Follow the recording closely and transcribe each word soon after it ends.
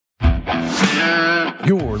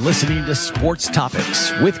You're listening to Sports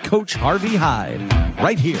Topics with Coach Harvey Hyde,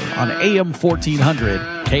 right here on AM 1400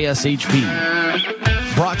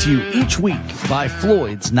 KSHP. Brought to you each week by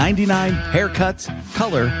Floyd's 99 Haircuts,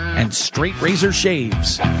 Color, and Straight Razor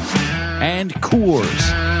Shaves. And Coors.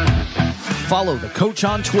 Follow the coach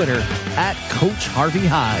on Twitter at Coach Harvey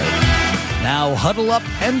Hyde. Now huddle up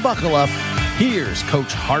and buckle up. Here's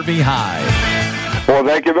Coach Harvey Hyde. Well,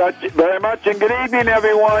 thank you very much, and good evening,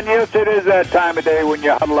 everyone. Yes, it is that time of day when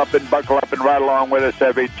you huddle up and buckle up and ride along with us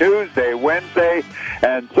every Tuesday, Wednesday,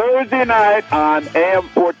 and Thursday night on AM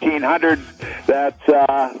 1400. That's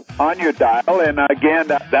on your dial, and again,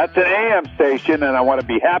 that's an AM station, and I want to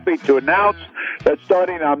be happy to announce that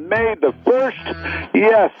starting on May the 1st,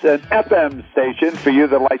 yes, an FM station for you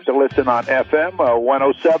that like to listen on FM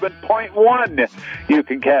 107.1. You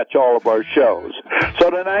can catch all of our shows. So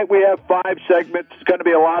tonight we have 5 segments. It's going to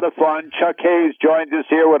be a lot of fun. Chuck Hayes joins us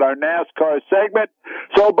here with our NASCAR segment.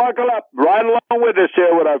 So buckle up, ride along with us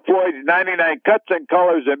here with our Floyd 99 Cuts and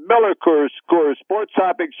Colors and Miller Coors Sports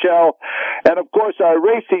Topics show. And of course, our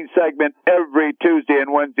racing segment every Tuesday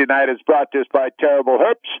and Wednesday night is brought to us by Terrible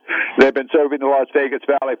Herbs. They've been serving the Las Vegas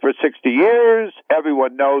Valley for 60 years.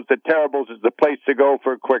 Everyone knows that Terribles is the place to go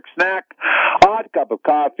for a quick snack, a hot cup of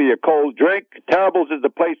coffee, a cold drink. Terribles is the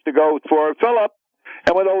place to go for a fill-up.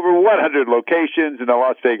 And with over 100 locations in the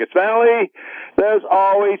Las Vegas Valley, there's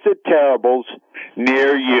always a Terribles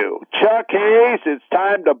near you. Chuck Hayes, it's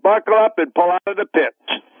time to buckle up and pull out of the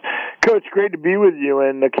pits. Coach, great to be with you.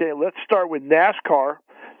 And okay, let's start with NASCAR.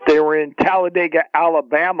 They were in Talladega,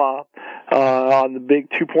 Alabama, on the big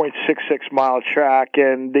 2.66-mile track,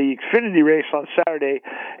 and the Xfinity race on Saturday,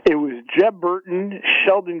 it was Jeb Burton,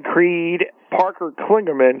 Sheldon Creed, Parker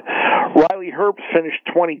Klingerman. Riley Herbst finished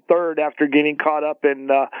 23rd after getting caught up in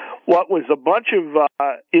what was a bunch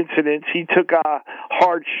of incidents. He took a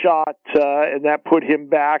hard shot, and that put him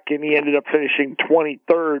back, and he ended up finishing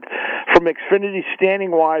 23rd. From Xfinity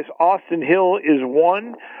standing-wise, Austin Hill is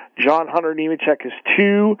 1. John Hunter Nemechek is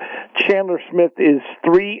 2, Chandler Smith is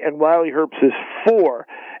 3, and Riley Herbst is 4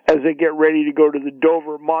 as they get ready to go to the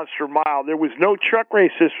Dover Monster Mile. There was no truck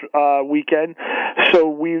race this weekend, so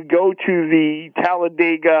we go to the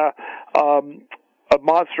Talladega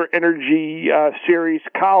Monster Energy Series.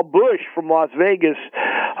 Kyle Busch from Las Vegas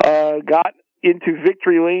got into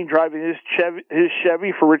victory lane driving his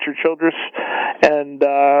Chevy for Richard Childress and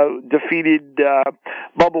defeated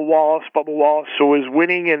Bubba Wallace. Bubba Wallace was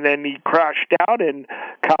winning, and then he crashed out, and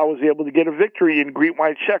Kyle was able to get a victory in green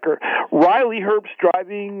white checker. Riley Herbst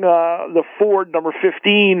driving the Ford number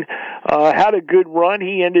 15 had a good run.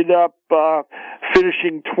 He ended up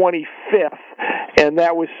finishing 25th, and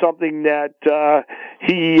that was something that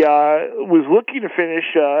he was looking to finish,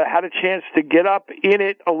 had a chance to get up in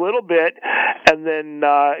it a little bit, and then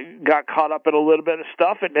got caught up in a little bit of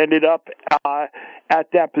stuff and ended up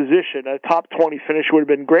at that position. A top 20 finish would have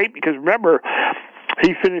been great because, remember,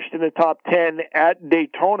 he finished in the top 10 at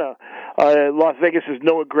Daytona. Las Vegas'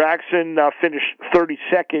 Noah Gragson finished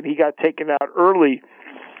 32nd. He got taken out early.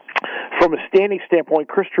 From a standing standpoint,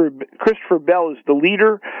 Christopher Bell is the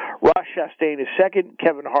leader. Ross Chastain is second.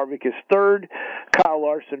 Kevin Harvick is third. Kyle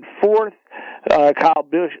Larson fourth. Kyle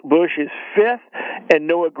Busch is fifth. And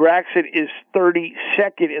Noah Gragson is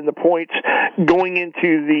 32nd in the points going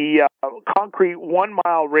into the concrete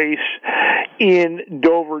 1-mile race in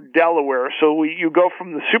Dover, Delaware. So you go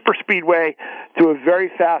from the super speedway to a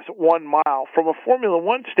very fast 1 mile. From a Formula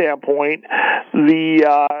One standpoint, they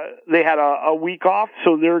had a week off,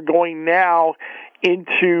 so they're going now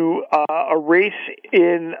into a race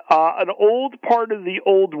in an old part of the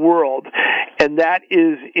old world, and that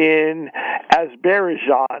is in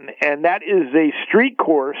Azerbaijan, and that is a street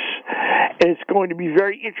course, and it's going to be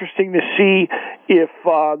very interesting to see if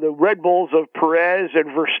the Red Bulls of Perez and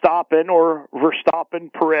Verstappen, or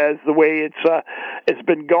Verstappen-Perez, the way it's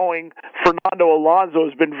been going. Fernando Alonso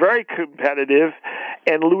has been very competitive,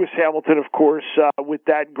 and Lewis Hamilton, of course, with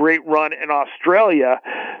that great run in Australia.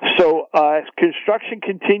 So as construction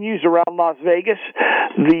continues around Las Vegas,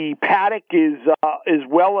 the paddock is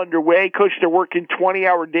well underway. Coach, they're working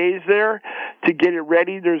 20-hour days there to get it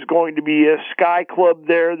ready. There's going to be a Sky Club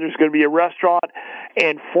there. There's going to be a restaurant,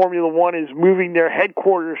 and Formula One is moving their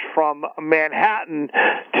headquarters from Manhattan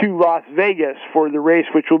to Las Vegas for the race,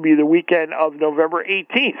 which will be the weekend of November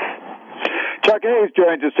 18th. Chuck Hayes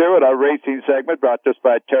joins us here with our racing segment brought to us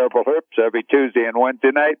by Terrible Herbs every Tuesday and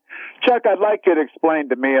Wednesday night. Chuck, I'd like you to explain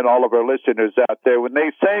to me and all of our listeners out there, when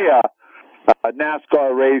they say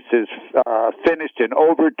NASCAR race is finished in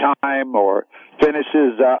overtime or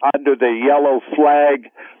finishes under the yellow flag.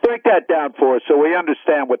 Break that down for us so we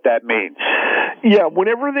understand what that means. Yeah,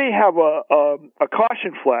 whenever they have a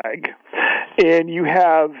caution flag and you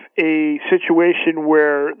have a situation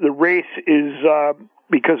where the race is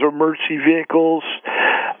because of emergency vehicles,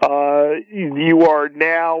 you are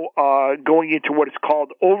now going into what is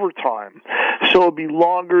called overtime. So it'll be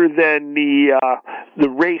longer than the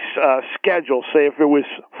race schedule. Say if it was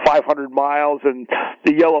 500 miles and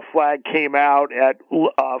the yellow flag came out at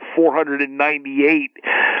 498,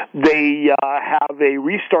 they have a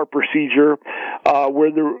restart procedure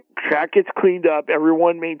where the track gets cleaned up,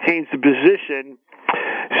 everyone maintains the position.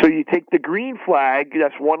 So you take the green flag,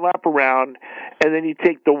 that's one lap around, and then you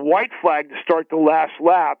take the white flag to start the last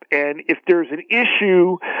lap. And if there's an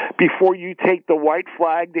issue before you take the white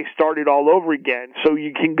flag, they start it all over again. So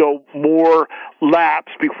you can go more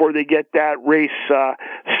laps before they get that race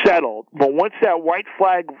settled. But once that white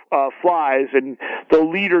flag flies and the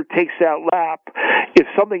leader takes that lap, if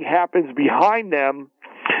something happens behind them,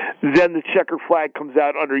 then the checker flag comes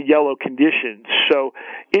out under yellow conditions. So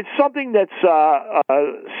it's something that's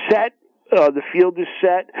set. The field is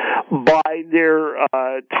set by their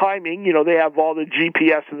timing. You know, they have all the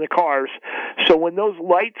GPS in the cars. So when those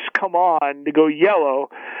lights come on to go yellow,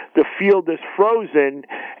 the field is frozen,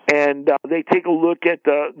 and they take a look at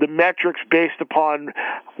the metrics based upon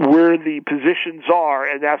where the positions are,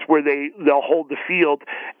 and that's where they'll hold the field,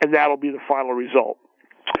 and that'll be the final result.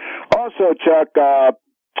 Also, Chuck,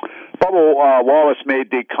 Bubba Wallace made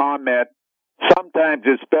the comment, sometimes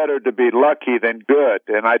it's better to be lucky than good,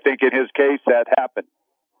 and I think in his case that happened.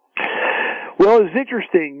 Well, it's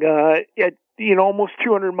interesting. At almost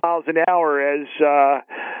 200 miles an hour, as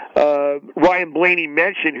Ryan Blaney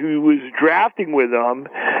mentioned, who was drafting with him,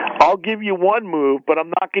 I'll give you one move, but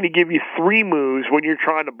I'm not going to give you three moves when you're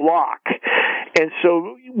trying to block. And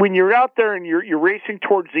so when you're out there and you're racing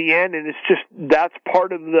towards the end, and that's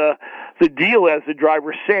part of the deal, as the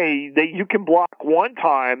drivers say, that you can block one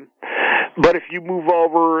time, but if you move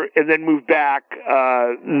over and then move back,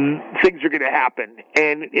 things are going to happen.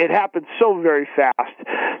 And it happened so very fast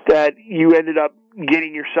that you ended up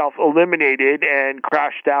getting yourself eliminated and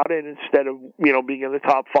crashed out, and instead of being in the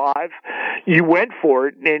top five, you went for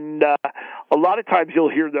it. And a lot of times you'll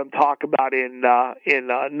hear them talk about in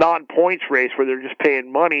non-points race where they're just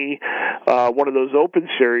paying money, one of those open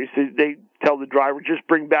series, they tell the driver, just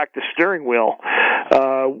bring back the steering wheel.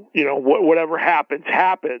 Whatever happens,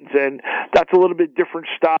 and that's a little bit different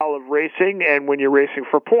style of racing, and when you're racing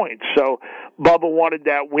for points. So Bubba wanted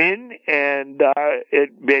that win, and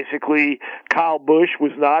it basically, Kyle Busch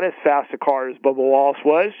was not as fast a car as Bubba Wallace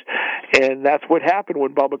was, and that's what happened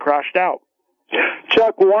when Bubba crashed out.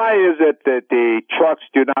 Chuck, why is it that the trucks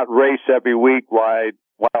do not race every week,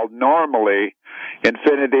 while normally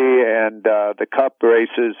Infinity and the Cup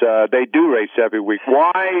races, they do race every week?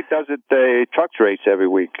 Why doesn't the trucks race every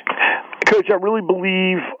week? Coach, I really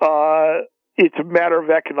believe it's a matter of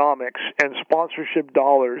economics and sponsorship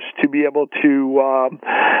dollars to be able to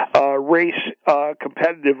race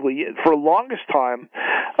competitively. For the longest time,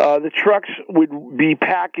 the trucks would be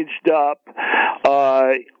packaged up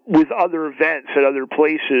with other events at other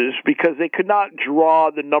places because they could not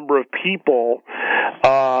draw the number of people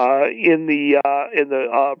in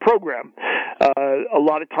the program. A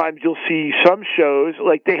lot of times you'll see some shows,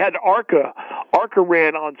 like they had ARCA. ARCA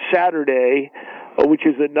ran on Saturday, which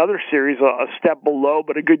is another series, a step below,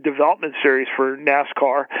 but a good development series for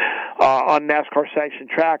NASCAR, on NASCAR-sanctioned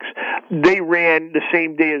tracks. They ran the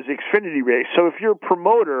same day as the Xfinity race. So if you're a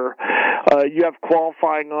promoter, you have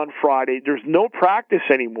qualifying on Friday. There's no practice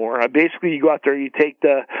anymore. Basically, you go out there, you take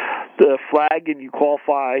the flag, and you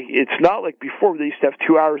qualify. It's not like before. They used to have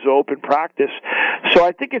 2 hours of open practice. So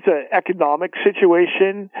I think it's an economic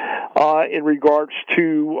situation in regards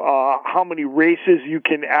to how many races you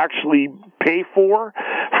can actually pay for,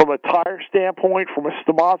 from a tire standpoint, from a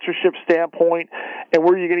sponsorship standpoint, and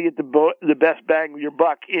where you're going to get the best bang of your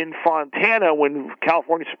buck. In Fontana, when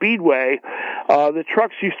California Speedway, the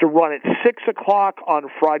trucks used to run at 6 o'clock on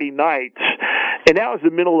Friday nights, and that was the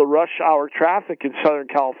middle of rush hour traffic in Southern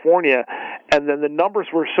California, and then the numbers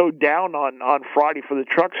were so down on Friday for the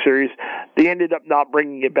truck series, they ended up not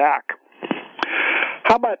bringing it back.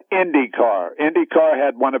 How about IndyCar? IndyCar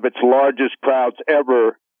had one of its largest crowds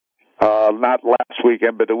ever, not last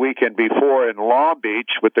weekend, but the weekend before in Long Beach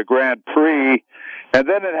with the Grand Prix, and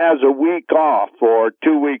then it has a week off or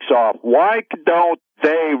 2 weeks off. Why don't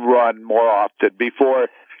they run more often before,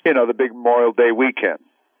 the big Memorial Day weekend?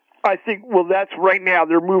 I think, that's right now.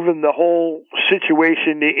 They're moving the whole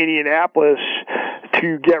situation to Indianapolis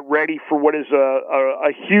to get ready for what is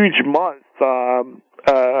a huge month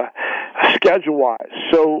schedule-wise.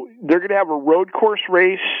 So they're going to have a road course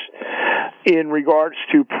race in regards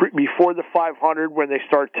to before the 500 when they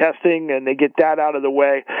start testing and they get that out of the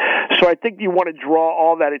way. So I think you want to draw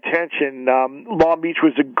all that attention. Long Beach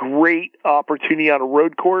was a great opportunity on a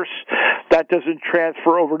road course. That doesn't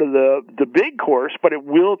transfer over to the big course, but it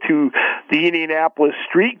will to the Indianapolis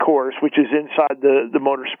street course, which is inside the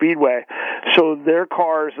Motor Speedway. So their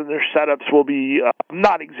cars and their setups will be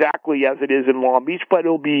not exactly as it is in Long Beach, but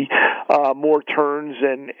it'll be more turns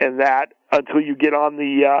and that until you get on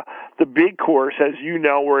the big course, as you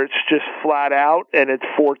know, where it's just flat out and it's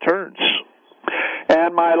 4 turns.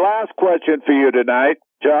 And my last question for you tonight,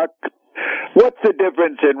 Chuck, what's the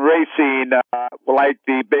difference in racing like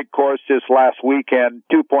the big course this last weekend,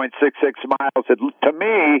 2.66 miles? To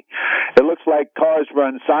me, it looks like cars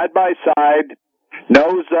run side by side,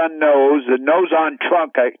 nose on nose, and nose on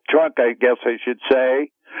trunk, I guess I should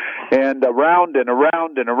say, and around and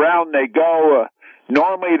around and around they go.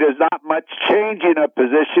 Normally, there's not much changing of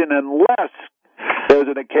position unless there's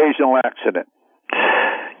an occasional accident.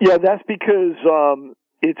 Yeah, that's because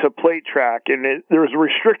it's a plate track, and there's a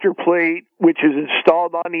restrictor plate which is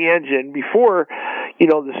installed on the engine. Before,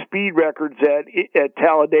 the speed records at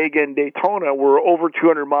Talladega and Daytona were over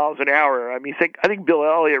 200 miles an hour. I mean, I think Bill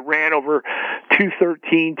Elliott ran over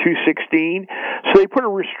 213, 216. So they put a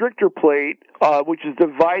restrictor plate, which is a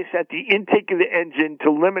device at the intake of the engine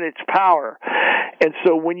to limit its power. And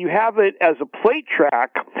so when you have it as a plate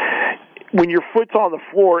track, when your foot's on the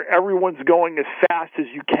floor, everyone's going as fast as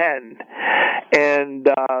you can. And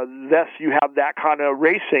thus you have that kind of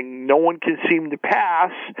racing. No one can seem to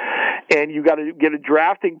pass, and you got to get a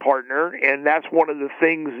drafting partner, and that's one of the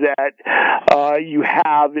things that you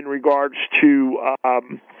have in regards to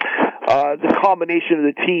the combination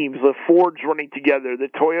of the teams, the Fords running together, the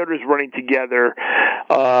Toyotas running together,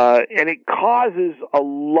 and it causes a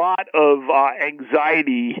lot of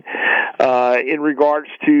anxiety in regards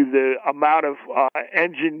to the amount of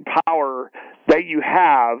engine power that you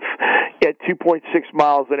have at 2.6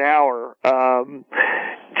 miles an hour.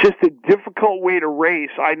 Just a difficult way to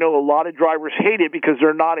race. I know a lot of drivers hate it because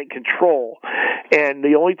they're not in control. And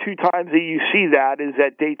the only 2 times that you see that is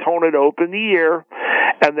at Daytona to open the year,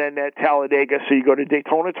 and then at Talladega. So you go to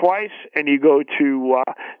Daytona twice, and you go to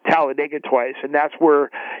Talladega twice. And that's where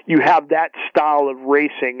you have that style of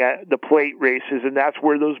racing, the plate races, and that's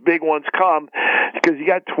where those big ones come, because you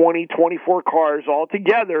got 20, 24 cars all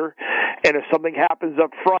together, and if something happens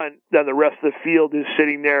up front, then the rest of the field is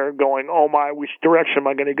sitting there going, oh my, which direction am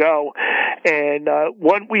I going to go? And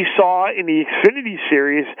what we saw in the Xfinity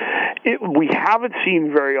Series, we haven't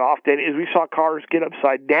seen very often, is we saw cars get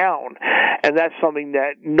upside down, and that's something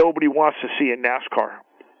that nobody wants to see in NASCAR.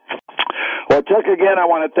 Well, Chuck, again, I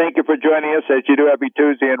want to thank you for joining us as you do every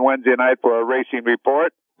Tuesday and Wednesday night for a racing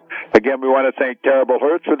report. Again, we want to thank Terrible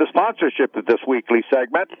Herbs for the sponsorship of this weekly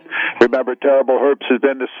segment. Remember, Terrible Herbs has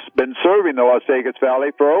been serving the Las Vegas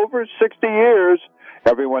Valley for over 60 years.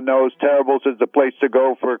 Everyone knows Terribles is the place to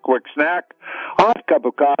go for a quick snack, a hot cup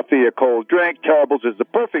of coffee, a cold drink. Terribles is the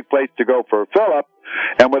perfect place to go for a fill-up.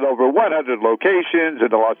 And with over 100 locations in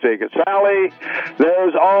the Las Vegas Valley,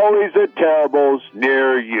 there's always a Terribles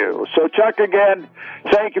near you. So, Chuck, again,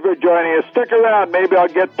 thank you for joining us. Stick around. Maybe I'll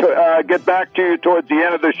get back to you towards the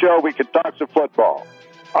end of the show. We can talk some football.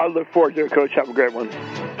 I look forward to it, Coach. Have a great one.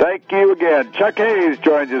 Thank you again. Chuck Hayes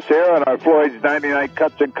joins us here on our Floyd's 99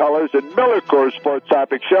 Cuts and Colors and Miller Coors Sports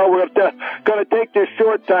Topic Show. We're going to take this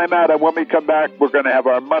short time out, and when we come back, we're going to have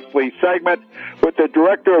our monthly segment with the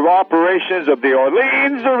Director of Operations of the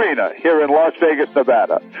Orleans Arena here in Las Vegas,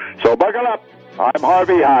 Nevada. So buckle up. I'm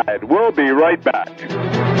Harvey Hyde. We'll be right back.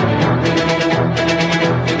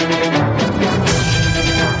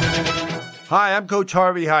 Hi, I'm Coach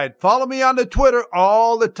Harvey Hyde. Follow me on the Twitter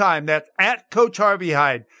all the time. That's at Coach Harvey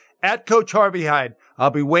Hyde. At Coach Harvey Hyde.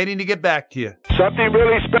 I'll be waiting to get back to you. Something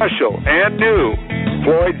really special and new.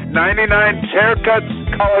 Floyd's 99 haircuts,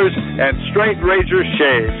 colors, and straight razor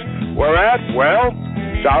shaves. We're at, well,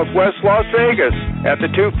 Southwest Las Vegas at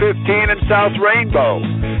the 215 and South Rainbow.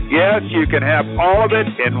 Yes, you can have all of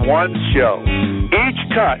it in one show. Each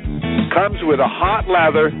cut comes with a hot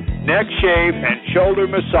lather, neck shave, and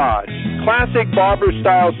shoulder massage. Classic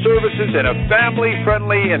barber-style services in a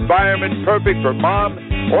family-friendly environment perfect for mom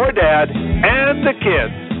or dad and the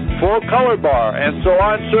kids. Full color bar and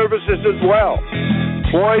salon services as well.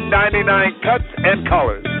 Floyd 99 Cuts and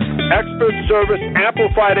Colors. Expert service,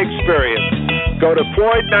 amplified experience. Go to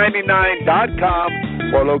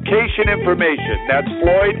Floyd99.com for location information. That's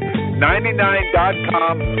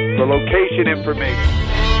Floyd99.com for location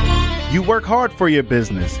information. You work hard for your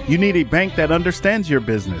business. You need a bank that understands your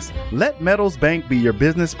business. Let Metals Bank be your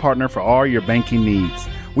business partner for all your banking needs.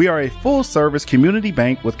 We are a full-service community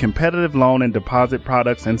bank with competitive loan and deposit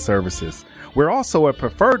products and services. We're also a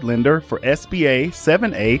preferred lender for SBA,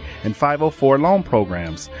 7A, and 504 loan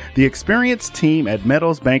programs. The experienced team at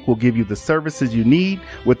Metals Bank will give you the services you need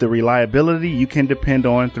with the reliability you can depend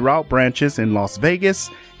on throughout branches in Las Vegas,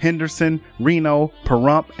 Henderson, Reno,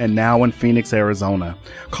 Pahrump, and now in Phoenix, Arizona.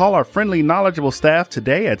 Call our friendly, knowledgeable staff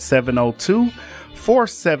today at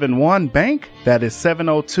 702-471-BANK. That is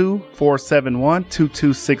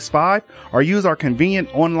 702-471-2265. Or use our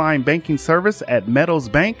convenient online banking service at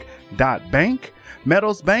metallsbank.bank.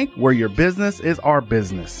 Metals Bank, where your business is our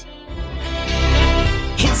business.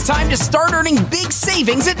 It's time to start earning big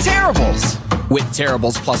savings at Terrible's. With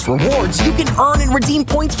Terrible's Plus Rewards, you can earn and redeem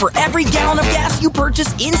points for every gallon of gas you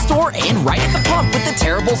purchase in-store and right at the pump with the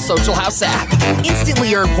Terrible's Social House app.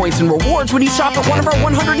 Instantly earn points and rewards when you shop at one of our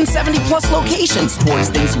 170-plus locations towards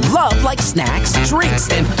things you love like snacks, drinks,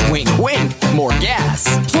 and wink, wink, more gas.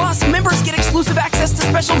 Plus, members get exclusive access to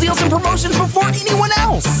special deals and promotions before anyone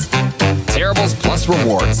else. Terrible's Plus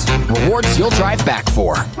Rewards. Rewards you'll drive back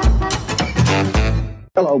for.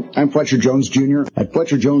 Hello, I'm Fletcher Jones Jr. At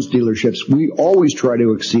Fletcher Jones Dealerships, we always try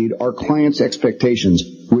to exceed our clients' expectations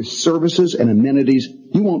with services and amenities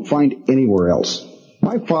you won't find anywhere else.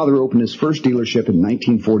 My father opened his first dealership in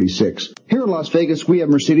 1946. Here in Las Vegas, we have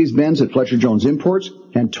Mercedes-Benz at Fletcher Jones Imports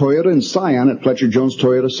and Toyota and Scion at Fletcher Jones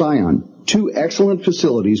Toyota Scion. Two excellent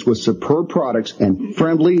facilities with superb products and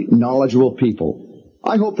friendly, knowledgeable people.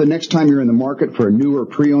 I hope the next time you're in the market for a new or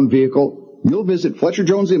pre-owned vehicle, you'll visit Fletcher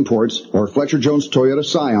Jones Imports or Fletcher Jones Toyota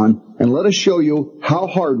Scion and let us show you how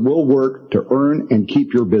hard we'll work to earn and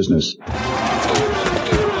keep your business.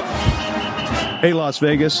 Hey, Las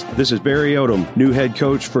Vegas, this is Barry Odom, new head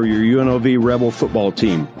coach for your UNLV Rebel football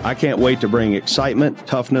team. I can't wait to bring excitement,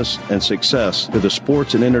 toughness, and success to the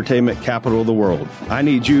sports and entertainment capital of the world. I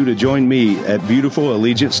need you to join me at beautiful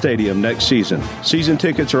Allegiant Stadium next season. Season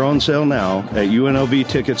tickets are on sale now at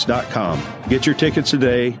UNLVtickets.com. Get your tickets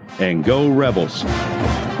today and go Rebels.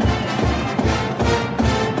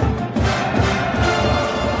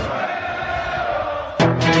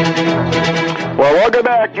 Well, welcome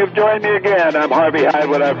back. You've joined me again. I'm Harvey Hyde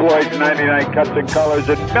with our Floyd's 99 Cuts and Colors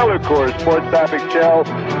at Miller Coors Sports Topic Show.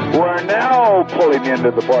 We're now pulling into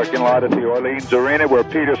the parking lot at the Orleans Arena where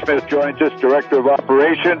Peter Smith joins us, Director of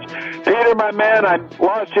Operations. Peter, my man, I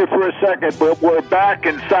lost you for a second, but we're back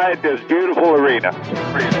inside this beautiful arena.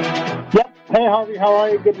 Yep. Hey, Harvey, how are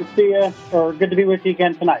you? Good to see you, or good to be with you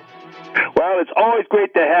again tonight. Well, it's always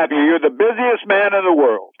great to have you. You're the busiest man in the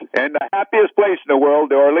world and the happiest place in the world,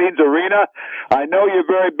 the Orleans Arena. I know you're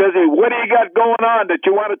very busy. What do you got going on that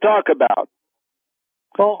you want to talk about?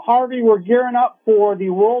 Well, Harvey, we're gearing up for the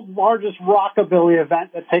world's largest rockabilly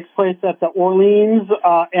event that takes place at the Orleans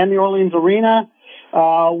and the Orleans Arena.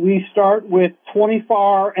 We start with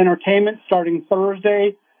 24-hour entertainment starting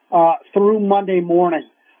Thursday through Monday morning.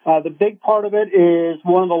 The big part of it is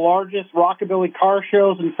one of the largest rockabilly car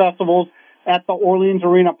shows and festivals at the Orleans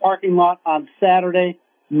Arena parking lot on Saturday,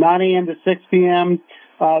 9 a.m. to 6 p.m.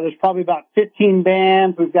 There's probably about 15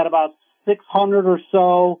 bands. We've got about 600 or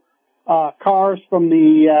so cars from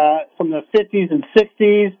the 50s and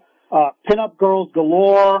 60s, pinup girls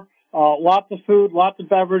galore, lots of food, lots of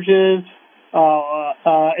beverages,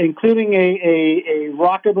 including a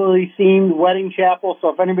rockabilly-themed wedding chapel. So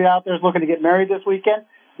if anybody out there is looking to get married this weekend,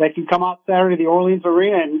 they can come out Saturday to the Orleans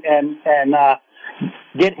Arena and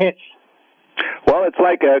get hitched. Well, it's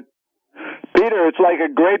like a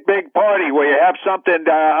great big party where you have something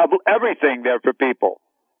of everything there for people.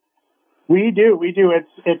 We do.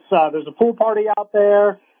 It's there's a pool party out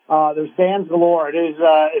there. There's bands galore. It's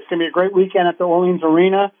going to be a great weekend at the Orleans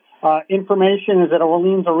Arena. Information is at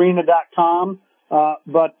orleansarena.com.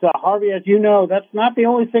 But Harvey, as you know, that's not the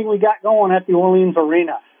only thing we got going at the Orleans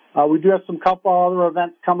Arena. We do have some couple other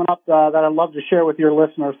events coming up that I'd love to share with your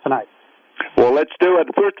listeners tonight. Well, let's do it.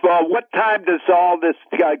 First of all, what time does all this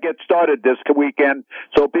get started this weekend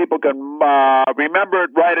so people can remember it,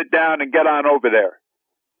 write it down, and get on over there?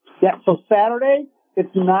 Yeah, so Saturday, it's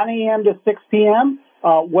 9 a.m. to 6 p.m.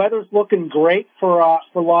 Weather's looking great for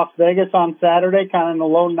Las Vegas on Saturday, kind of in the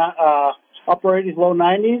low upper 80s, low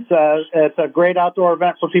 90s. It's a great outdoor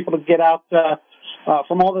event for people to get out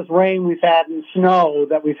from all this rain we've had and snow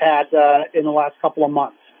that we've had in the last couple of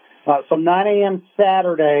months. So 9 a.m.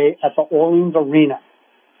 Saturday at the Orleans Arena.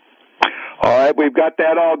 All right, we've got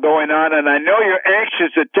that all going on, and I know you're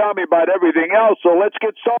anxious to tell me about everything else, so let's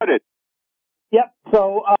get started. Yep,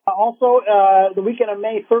 so also the weekend of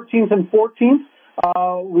May 13th and 14th,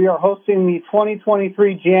 we are hosting the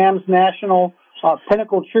 2023 JAMS National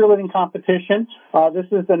Pinnacle Cheerleading Competition. This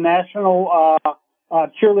is the national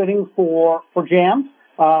cheerleading for JAMS.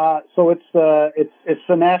 So it's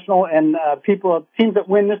the national, and teams that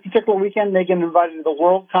win this particular weekend, they get invited to the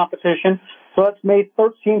World Competition. So that's May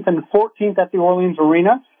 13th and 14th at the Orleans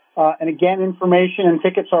Arena. And again, information and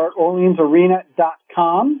tickets are at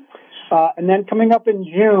orleansarena.com. And then coming up in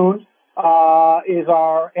June is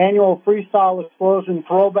our annual Freestyle Explosion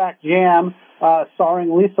Throwback Jam,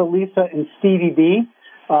 starring Lisa and Stevie B.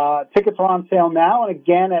 Tickets are on sale now, and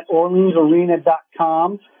again at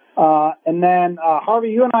orleansarena.com. And then, Harvey,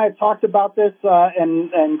 you and I have talked about this,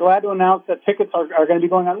 and glad to announce that tickets are going to be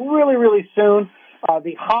going on really, really soon.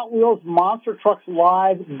 The Hot Wheels Monster Trucks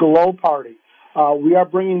Live Glow Party. We are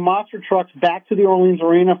bringing monster trucks back to the Orleans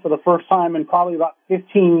Arena for the first time in probably about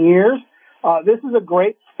 15 years. This is a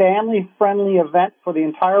great family-friendly event for the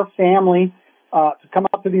entire family to come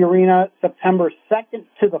out to the arena September 2nd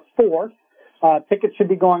to the 4th. Tickets should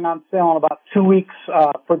be going on sale in about 2 weeks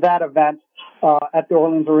for that event at the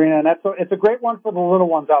Orleans Arena. And it's a great one for the little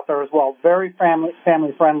ones out there as well. Very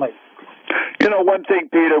family-friendly. You know, one thing,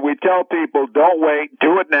 Peter, we tell people, don't wait,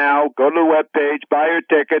 do it now, go to the webpage, buy your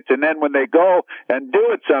tickets, and then when they go and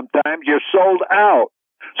do it sometimes, you're sold out.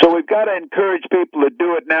 So we've got to encourage people to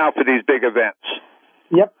do it now for these big events.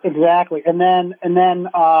 Yep, exactly. And then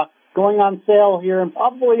going on sale here in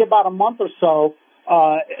probably about a month or so,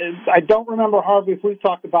 I don't remember, Harvey, if we've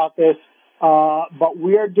talked about this, but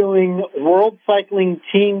we are doing World Cycling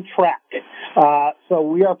Team Track. So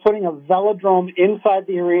we are putting a velodrome inside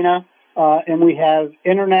the arena, and we have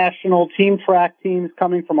international team track teams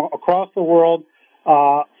coming from across the world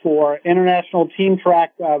for international team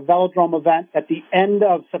track velodrome event at the end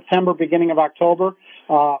of September, beginning of October.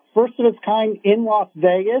 First of its kind in Las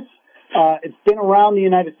Vegas. It's been around the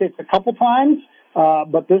United States a couple times,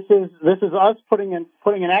 but this is us putting an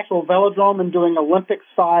actual velodrome and doing Olympic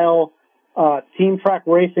style team track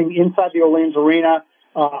racing inside the Orleans Arena.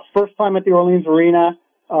 First time at the Orleans Arena.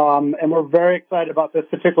 And we're very excited about this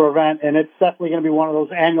particular event, and it's definitely going to be one of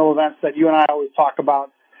those annual events that you and I always talk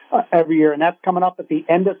about every year, and that's coming up at the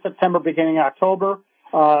end of September, beginning of October.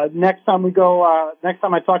 Next time I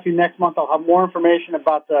talk to you next month, I'll have more information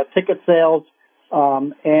about the ticket sales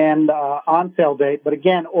and on-sale date. But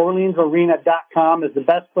again, orleansarena.com is the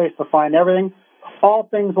best place to find everything, all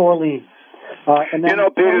things Orleans. And then,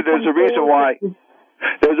 Peter, there's a reason why.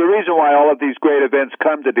 There's a reason why all of these great events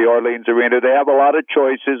come to the Orleans Arena. They have a lot of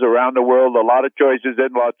choices around the world, a lot of choices in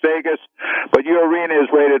Las Vegas, but your arena is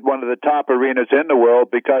rated one of the top arenas in the world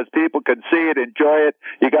because people can see it, enjoy it.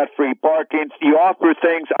 You got free parking. You offer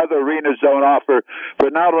things other arenas don't offer for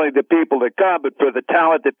not only the people that come, but for the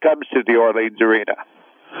talent that comes to the Orleans Arena.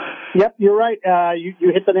 Yep, you're right. You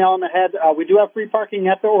hit the nail on the head. We do have free parking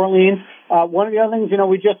at the Orleans. One of the other things,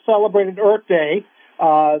 we just celebrated Earth Day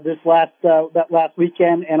that last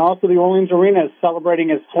weekend, and also the Orleans Arena is celebrating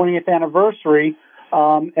its 20th anniversary.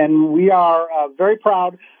 And we are very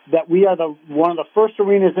proud that we are one of the first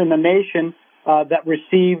arenas in the nation that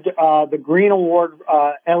received the Green Award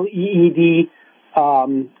LEED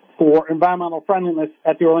for environmental friendliness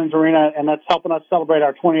at the Orleans Arena, and that's helping us celebrate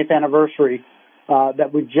our 20th anniversary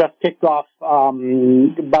that we just kicked off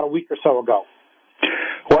about a week or so ago.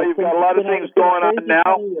 Well, you've got a lot of things going on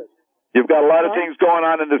now. You've got a lot of things going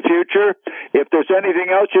on in the future. If there's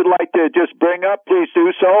anything else you'd like to just bring up, please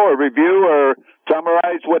do so, or review or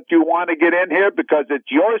summarize what you want to get in here, because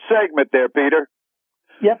it's your segment there, Peter.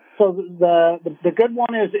 Yep. So the good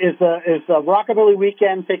one is the Rockabilly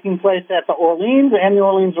Weekend taking place at the Orleans and the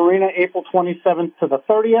Orleans Arena, April 27th to the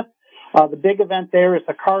 30th. The big event there is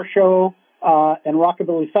the car show and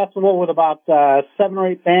Rockabilly Festival with about 7 or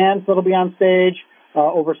 8 bands that'll be on stage.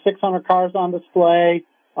 Over 600 cars on display.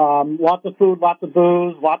 Lots of food, lots of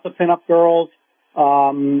booze, lots of pinup girls.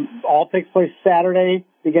 All takes place Saturday,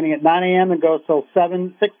 beginning at 9 a.m. and goes till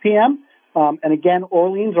 6 p.m. And again,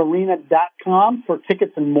 orleansarena.com for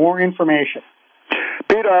tickets and more information.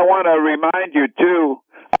 Peter, I want to remind you, too,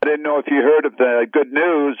 I didn't know if you heard of the good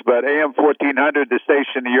news, but AM 1400, the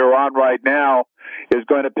station you're on right now, is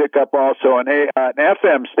going to pick up also an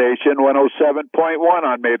FM station, 107.1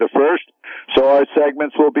 on May the 1st. So our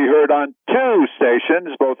segments will be heard on 2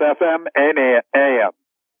 stations, both FM and AM.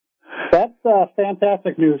 That's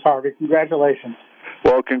fantastic news, Harvey. Congratulations.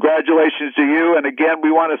 Well, congratulations to you. And again,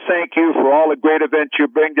 we want to thank you for all the great events you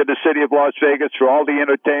bring to the city of Las Vegas, for all the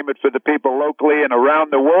entertainment for the people locally and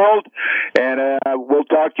around the world. And we'll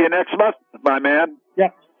talk to you next month, my man. Yeah.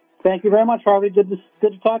 Thank you very much, Harvey. Good to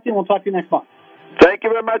talk to you, and we'll talk to you next month. Thank you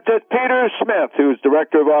very much. That's Peter Smith, who's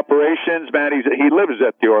Director of Operations. Man, he lives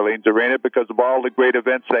at the Orleans Arena because of all the great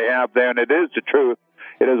events they have there, and it is the truth.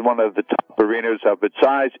 It is one of the top arenas of its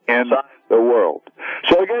size in the world.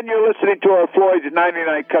 So again, you're listening to our Floyd's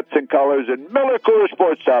 99 Cuts and Colors and Miller Coors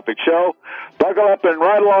Sports Topic Show. Buckle up and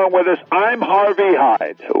ride along with us. I'm Harvey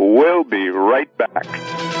Hyde. We'll be right back.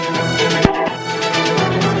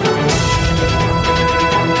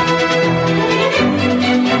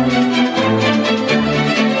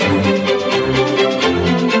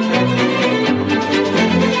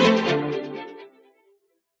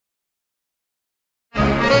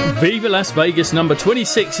 Viva Las Vegas number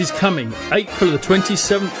 26 is coming April the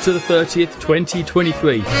 27th to the 30th,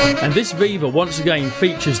 2023. And this Viva once again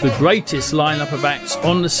features the greatest lineup of acts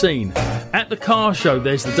on the scene. At the car show,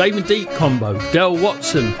 there's the Damon Deep combo, Del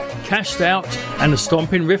Watson, Cashed Out, and the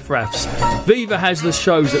Stompin' Riff Raffs. Viva has the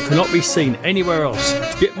shows that cannot be seen anywhere else.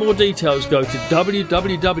 To get more details, go to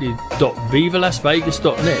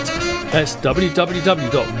www.vivalasvegas.net. That's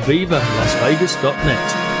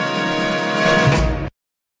www.vivalasvegas.net.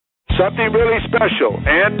 Something really special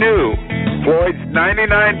and new. Floyd's 99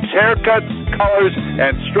 haircuts, colors,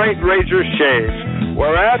 and straight razor shaves.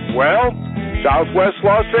 We're at, well, Southwest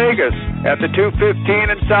Las Vegas at the 215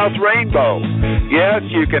 and South Rainbow. Yes,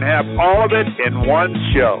 you can have all of it in one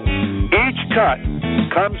show. Each cut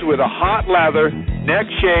comes with a hot lather, neck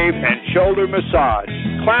shave, and shoulder massage.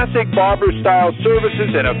 Classic barber-style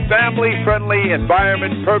services in a family-friendly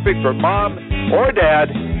environment perfect for mom or dad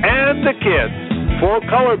and the kids. Full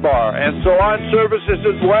color bar and salon services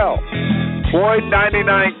as well. Floyd 99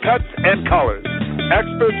 Cuts and Colors.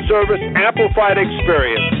 Expert service, amplified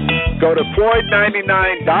experience. Go to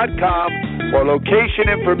Floyd99.com for location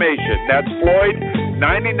information. That's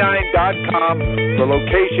Floyd99.com for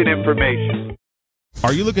location information.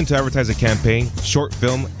 Are you looking to advertise a campaign, short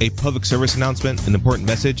film, a public service announcement, an important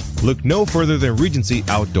message? Look no further than Regency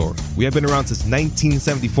Outdoor. We have been around since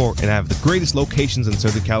 1974 and have the greatest locations in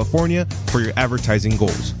Southern California for your advertising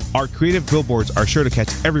goals. Our creative billboards are sure to catch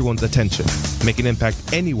everyone's attention. Make an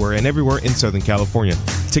impact anywhere and everywhere in Southern California.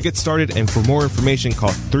 To get started and for more information, call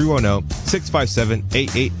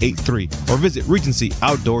 310-657-8883 or visit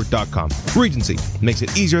RegencyOutdoor.com. Regency makes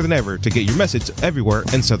it easier than ever to get your message everywhere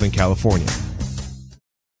in Southern California.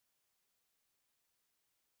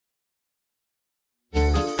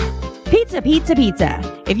 Pizza, pizza, pizza.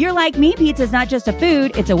 If you're like me, pizza's not just a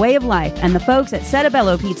food, it's a way of life. And the folks at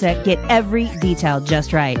Settebello Pizza get every detail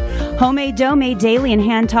just right. Homemade dough made daily and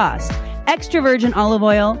hand-tossed. Extra virgin olive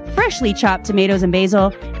oil, freshly chopped tomatoes and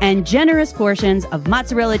basil, and generous portions of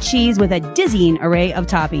mozzarella cheese with a dizzying array of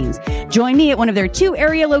toppings. Join me at one of their 2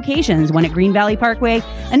 area locations, one at Green Valley Parkway,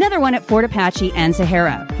 another one at Fort Apache and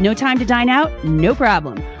Sahara. No time to dine out? No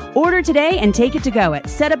problem. Order today and take it to go at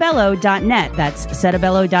settebello.net. That's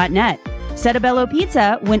settebello.net. Settebello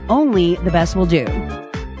Pizza, when only the best will do.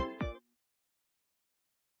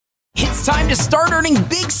 It's time to start earning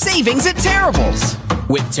big savings at Terrible's.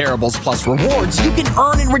 With Terrible's Plus Rewards, you can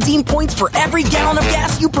earn and redeem points for every gallon of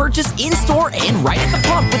gas you purchase in-store and right at the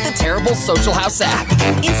pump with the Terrible's Social House app.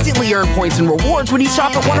 Instantly earn points and rewards when you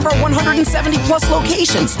shop at one of our 170-plus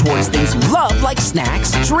locations towards things you love like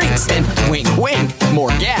snacks, drinks, and wink, wink,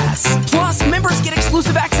 more gas. Plus, members get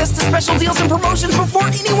exclusive access to special deals and promotions before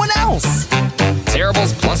anyone else.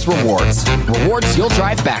 Terrible's Plus Rewards. Rewards you'll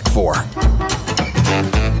drive back for.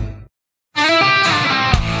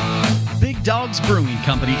 Big Dogs Brewing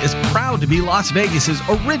Company is proud to be Las Vegas's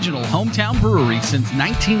original hometown brewery since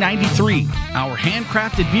 1993. Our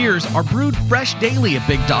handcrafted beers are brewed fresh daily at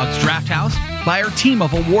Big Dogs Draft House by our team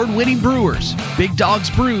of award-winning brewers. Big Dogs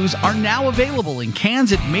brews are now available in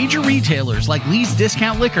cans at major retailers like Lee's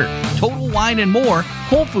Discount Liquor, Total Wine and More,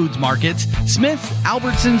 Whole Foods Markets, Smith's,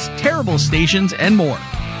 Albertsons, Terrible Stations, and more.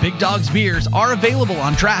 Big Dogs beers are available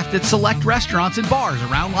on draft at select restaurants and bars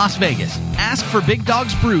around Las Vegas. Ask for Big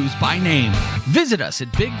Dogs Brews by name. Visit us at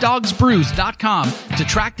BigDogsBrews.com to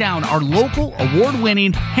track down our local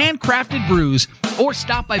award-winning handcrafted brews or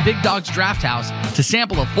stop by Big Dogs Draft House to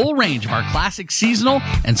sample a full range of our classic seasonal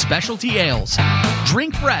and specialty ales.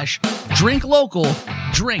 Drink fresh, drink local,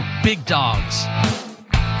 drink Big Dogs.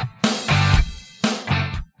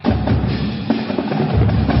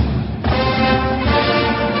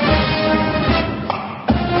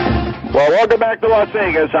 Well, Welcome back to Las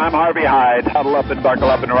Vegas. I'm Harvey Hyde. Huddle up and buckle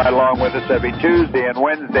up and ride along with us every Tuesday and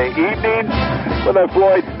Wednesday evening with our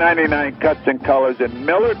Floyd's 99 Cuts and Colors and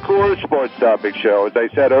Miller Coors Sports Topic Show. As I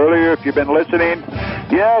said earlier, if you've been listening,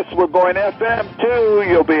 yes, we're going FM too.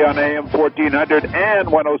 You'll be on AM 1400 and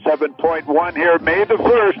 107.1 here May the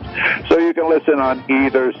 1st, so you can listen on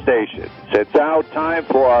either station. It's now time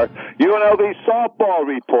for our UNLV softball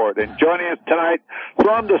report. And joining us tonight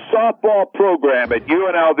from the softball program at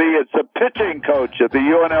UNLV is the pitching coach of the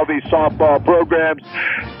UNLV softball programs,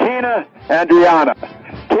 Tina Andriana.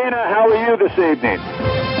 Tina, how are you this evening?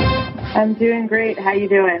 I'm doing great. How you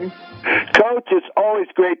doing? Coach, it's always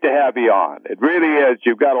great to have you on. It really is.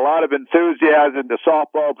 You've got a lot of enthusiasm. The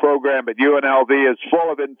softball program at UNLV is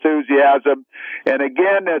full of enthusiasm. And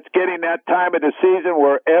again, it's getting that time of the season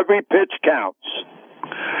where every pitch counts.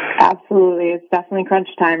 Absolutely. It's definitely crunch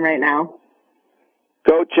time right now.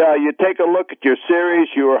 Coach, you take a look at your series.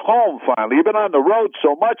 You were home finally. You've been on the road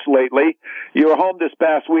so much lately. You were home this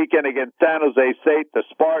past weekend against San Jose State. The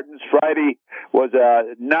Spartans. Friday was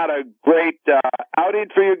not a great outing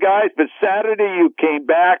for you guys, but Saturday you came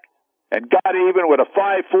back and got even with a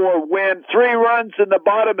 5-4 win. 3 runs in the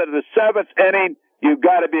bottom of the 7th inning. You've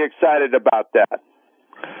got to be excited about that.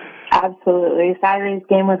 Absolutely. Saturday's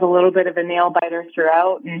game was a little bit of a nail-biter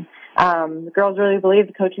throughout, and the girls really believed,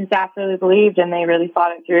 the coaching staff really believed, and they really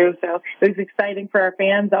fought it through. So it was exciting for our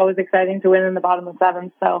fans, always exciting to win in the bottom of the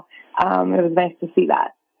 7th. So it was nice to see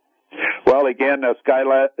that. Well, again,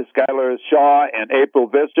 Skylar Shaw and April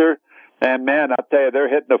Visser, and man, I'll tell you, they're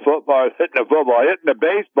hitting the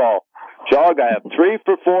baseball. Shaw got 3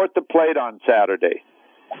 for 4 at the plate on Saturday.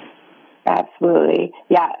 Absolutely.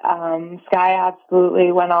 Yeah, Sky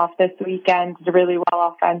absolutely went off this weekend, did really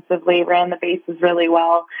well offensively, ran the bases really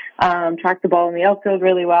well, tracked the ball in the outfield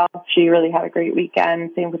really well. She really had a great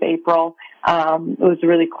weekend. Same with April. It was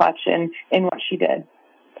really clutch in what she did.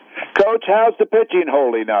 Coach, how's the pitching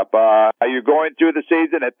holding up? Are you going through the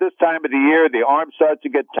season at this time of the year? The arm starts to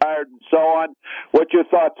get tired and so on. What's your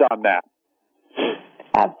thoughts on that?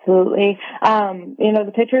 Absolutely.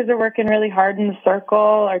 The pitchers are working really hard in the circle.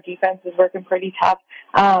 Our defense is working pretty tough.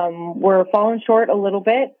 We're falling short a little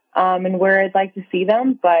bit in where I'd like to see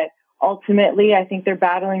them, but ultimately I think they're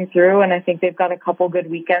battling through, and I think they've got a couple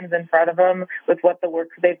good weekends in front of them with what the work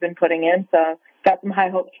they've been putting in. So got some high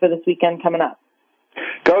hopes for this weekend coming up.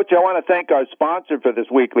 Coach, I want to thank our sponsor for this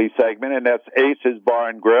weekly segment, and that's Ace's Bar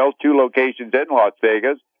and Grill, 2 locations in Las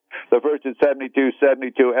Vegas. The first is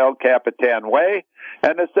 7272 El Capitan Way,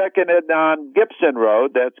 and the second is on Gibson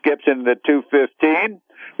Road. That's Gibson the 215.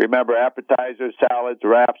 Remember, appetizers, salads,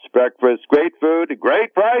 wraps, breakfast, great food,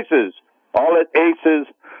 great prices, all at Ace's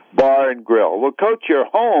Bar and Grill. Well, Coach, you're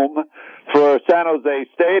home for San Jose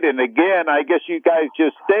State, and again, I guess you guys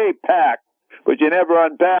just stay packed, but you never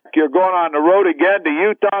unpack. You're going on the road again to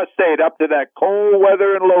Utah State, up to that cold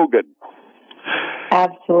weather in Logan.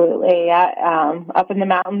 Absolutely. Up in the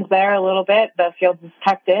mountains there a little bit. The field is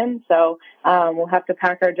tucked in, so we'll have to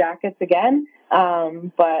pack our jackets again.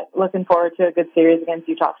 But looking forward to a good series against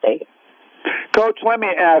Utah State. Coach, let me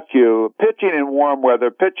ask you, pitching in warm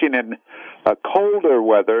weather, pitching in colder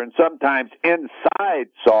weather, and sometimes inside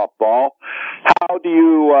softball, how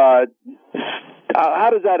does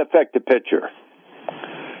that affect the pitcher?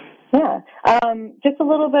 Yeah, just a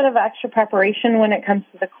little bit of extra preparation when it comes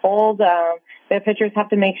to the cold. The pitchers have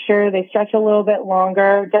to make sure they stretch a little bit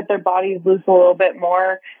longer, get their bodies loose a little bit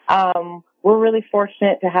more. We're really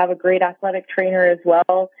fortunate to have a great athletic trainer as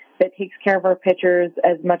well that takes care of our pitchers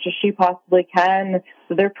as much as she possibly can.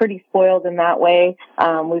 So they're pretty spoiled in that way.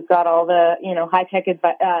 We've got all the, high-tech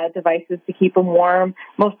devices to keep them warm.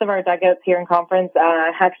 Most of our dugouts here in conference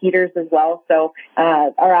have heaters as well. So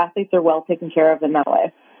our athletes are well taken care of in that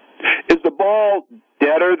way. Is the ball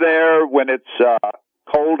deader there when it's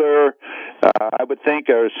colder? I would think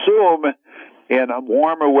or assume in a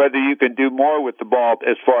warmer weather you can do more with the ball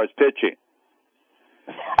as far as pitching.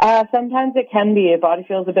 Sometimes it can be. The body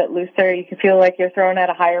feels a bit looser. You can feel like you're throwing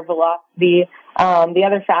at a higher velocity. The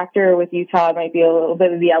other factor with Utah might be a little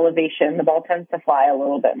bit of the elevation. The ball tends to fly a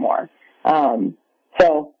little bit more.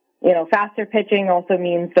 Faster pitching also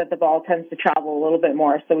means that the ball tends to travel a little bit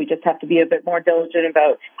more. So we just have to be a bit more diligent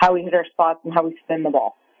about how we hit our spots and how we spin the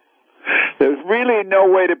ball. There's really no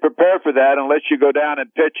way to prepare for that unless you go down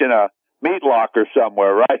and pitch in a meat locker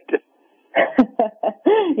somewhere, right?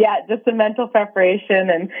 Yeah, just a mental preparation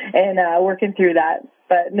and working through that.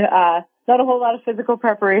 But not a whole lot of physical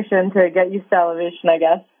preparation to get used to elevation, I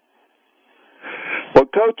guess. Well,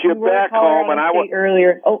 Coach, you're back home, and I was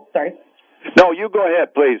earlier. Oh, sorry. No, you go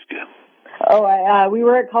ahead, please. We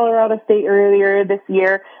were at Colorado State earlier this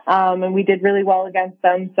year, and we did really well against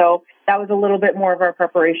them. So that was a little bit more of our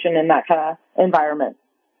preparation in that kind of environment.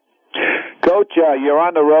 Coach, you're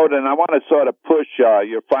on the road, and I want to sort of push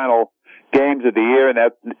your final games of the year, and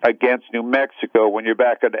that's against New Mexico when you're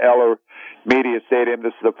back at Eller Media Stadium.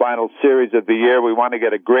 This is the final series of the year. We want to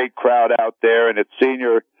get a great crowd out there, and it's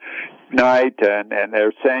senior night and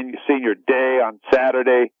their senior day on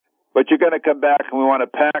Saturday. But you're going to come back, and we want to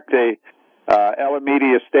pack the Eller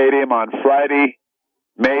Media Stadium on Friday,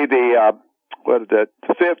 May the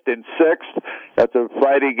 5th and 6th. That's a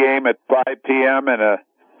Friday game at 5 p.m. and a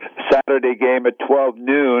Saturday game at 12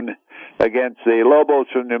 noon against the Lobos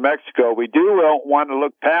from New Mexico. We do want to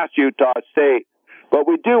look past Utah State, but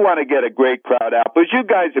we do want to get a great crowd out because you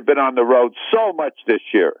guys have been on the road so much this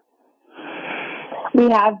year. We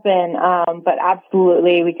have been, but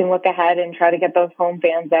absolutely, we can look ahead and try to get those home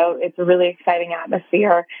fans out. It's a really exciting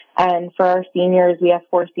atmosphere. And for our seniors, we have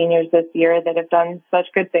 4 seniors this year that have done such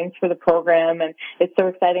good things for the program. And it's so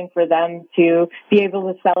exciting for them to be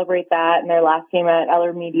able to celebrate that in their last game at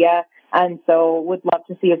Eller Media. And so would love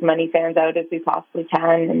to see as many fans out as we possibly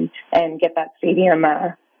can and get that stadium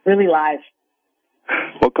really live.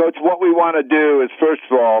 Well, Coach, what we want to do is, first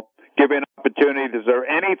of all, give you an opportunity. Is there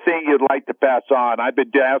anything you'd like to pass on? I've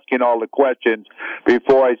been asking all the questions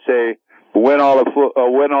before I say win all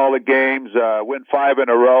the games, win 5 in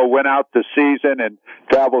a row, win out the season, and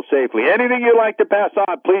travel safely. Anything you'd like to pass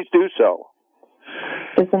on, please do so.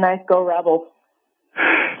 Just a nice go Rebels.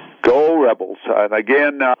 Go Rebels. And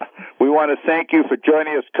again, we want to thank you for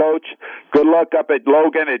joining us, Coach. Good luck up at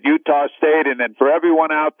Logan at Utah State. And then for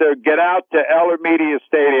everyone out there, get out to Eller Media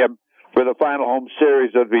Stadium for the final home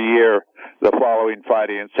series of the year, the following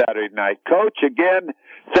Friday and Saturday night. Coach, again,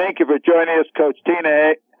 thank you for joining us, Coach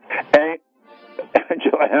Tina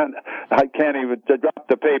Joanne, I can't even drop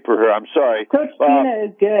the paper here. I'm sorry. Coach Tina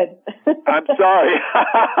is good. I'm sorry.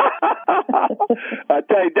 I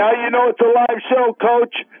tell you, now you know it's a live show,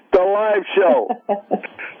 Coach. The live show.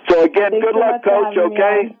 So again, good luck, Coach,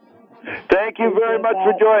 okay? Thank you very much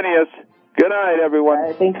for joining us. Good night,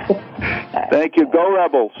 everyone. Thank you. Go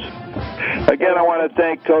Rebels. Again, I want to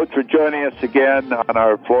thank Coach for joining us again on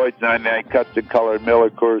our Floyd's 99 Cuts and Color Miller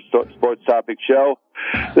Coors Sports Topic Show.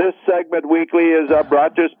 This segment weekly is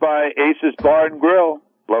brought to us by Ace's Bar and Grill,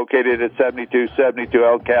 located at 7272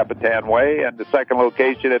 El Capitan Way, and the second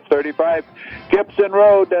location at 35 Gibson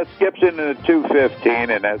Road. That's Gibson and a 215.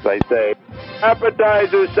 And as I say,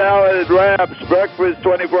 appetizer, salad, wraps, breakfast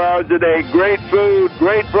 24 hours a day, great food,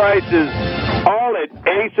 great prices, all at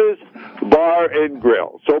Ace's Bar and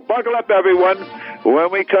Grill. So buckle up, everyone.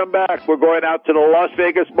 When we come back, we're going out to the Las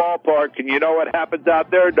Vegas ballpark, and you know what happens out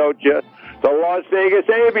there, don't you? The Las Vegas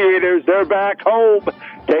Aviators, they're back home,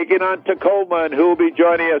 taking on Tacoma, and who will be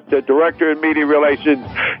joining us, the Director of Media Relations,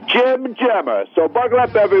 Jim Gemma. So buckle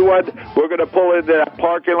up, everyone. We're going to pull into that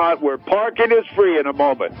parking lot where parking is free in a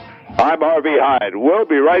moment. I'm Harvey Hyde. We'll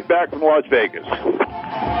be right back from Las Vegas.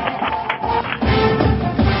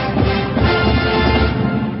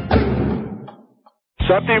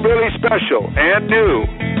 Something really special and new.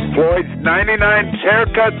 Floyd's 99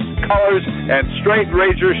 haircuts, colors, and straight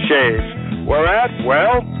razor shaves. We're at,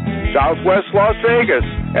 well, Southwest Las Vegas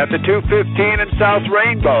at the 215 and South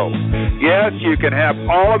Rainbow. Yes, you can have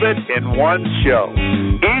all of it in one show.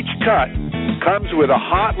 Each cut comes with a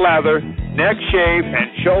hot lather, neck shave, and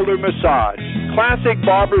shoulder massage. Classic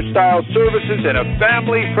barber-style services in a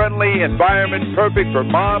family-friendly environment perfect for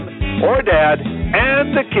mom or dad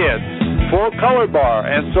and the kids. Full color bar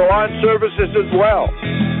and salon services as well.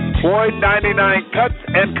 Floyd 99 Cuts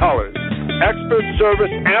and Colors. Expert service,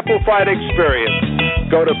 amplified experience.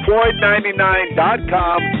 Go to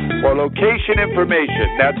Floyd99.com for location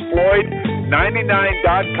information. That's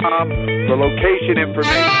Floyd99.com for location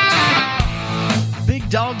information. Big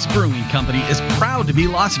Dogs Brewing Company is proud to be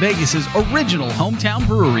Las Vegas's original hometown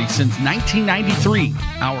brewery since 1993.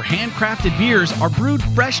 Our handcrafted beers are brewed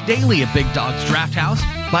fresh daily at Big Dogs Draft House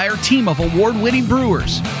by our team of award-winning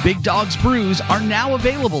brewers. Big Dogs brews are now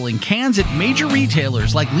available in cans at major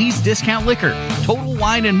retailers like Lee's Discount Liquor, Total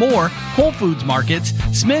Wine and More, Whole Foods Markets,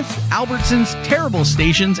 Smith's, Albertsons, Terrible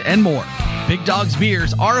Stations, and more. Big Dogs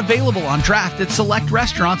beers are available on draft at select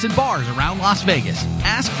restaurants and bars around Las Vegas.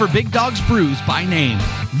 Ask for Big Dogs Brews by name.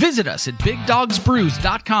 Visit us at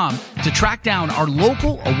BigDogsBrews.com to track down our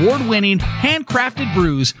local award-winning handcrafted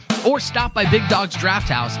brews, or stop by Big Dogs Draft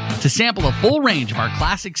House to sample a full range of our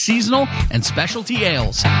classic seasonal and specialty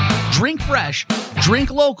ales. Drink fresh, drink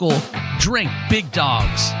local, drink Big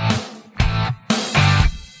Dogs.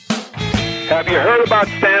 Have you heard about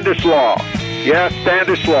Standish Law? Yes,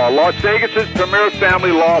 Standish Law, Las Vegas's premier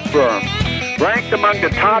family law firm. Ranked among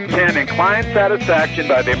the top 10 in client satisfaction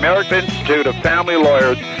by the American Institute of Family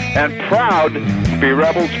Lawyers and proud to be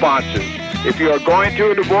Rebel sponsors. If you are going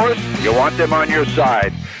through a divorce, you want them on your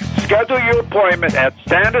side. Schedule your appointment at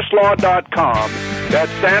standishlaw.com.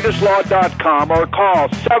 That's standishlaw.com or call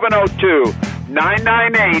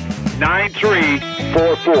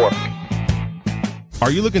 702-998-9344. Are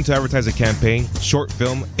you looking to advertise a campaign, short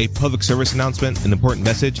film, a public service announcement, an important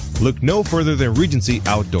message? Look no further than Regency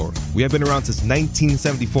Outdoor. We have been around since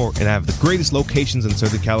 1974 and have the greatest locations in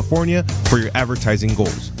Southern California for your advertising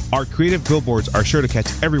goals. Our creative billboards are sure to catch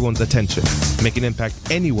everyone's attention, make an impact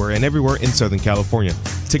anywhere and everywhere in Southern California.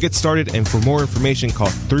 To get started and for more information, call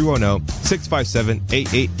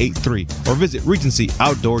 310-657-8883 or visit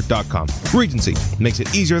RegencyOutdoor.com. Regency makes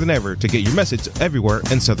it easier than ever to get your message everywhere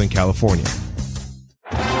in Southern California.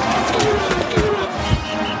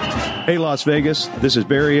 Hey Las Vegas, this is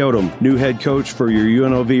Barry Odom, new head coach for your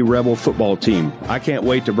UNLV Rebel football team. I can't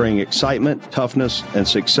wait to bring excitement, toughness, and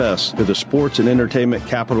success to the sports and entertainment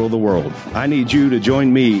capital of the world. I need you to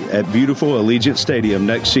join me at beautiful Allegiant Stadium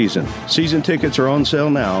next season. Season tickets are on sale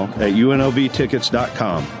now at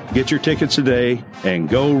UNLVtickets.com. Get your tickets today and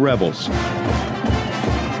go Rebels.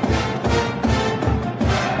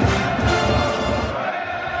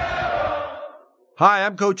 Hi,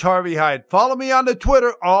 I'm Coach Harvey Hyde. Follow me on the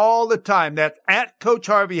Twitter all the time. That's at Coach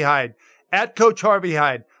Harvey Hyde. At Coach Harvey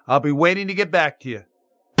Hyde. I'll be waiting to get back to you.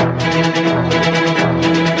 Well,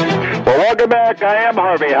 welcome back. I am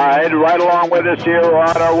Harvey Hyde. Right along with us here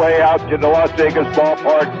on our way out to the Las Vegas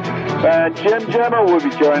ballpark. And Jim Gemma will be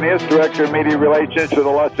joining us, Director of Media Relations for the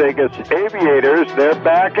Las Vegas Aviators. They're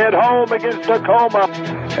back at home against Tacoma.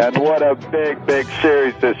 And what a big, big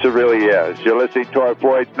series this really is. You're listening to our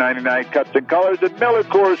Floyd's 99 Cuts and Colors and Miller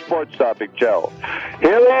Coors Sports Topic Show.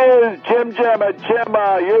 Here is Jim Gemma. Jim,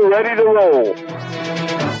 you're ready to roll.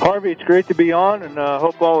 Harvey, it's great to be on, and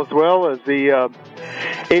hope all is well as the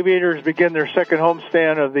Aviators begin their second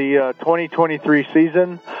homestand of the 2023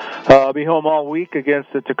 season. I'll be home all week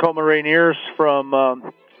against the Tacoma Rainiers from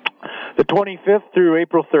the 25th through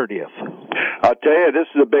April 30th. I'll tell you, this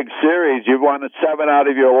is a big series. You've won 7 out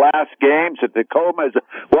of your last games. At Tacoma is,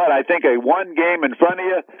 I think a 1 game in front of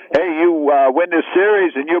you. Hey, you win this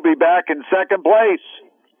series, and you'll be back in second place.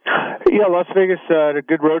 Yeah, Las Vegas had a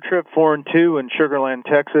good road trip, 4-2 in Sugar Land,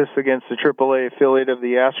 Texas, against the AAA affiliate of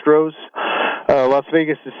the Astros. Las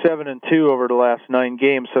Vegas is 7-2 over the last 9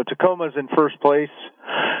 games. So Tacoma's in first place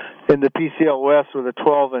in the PCL West with a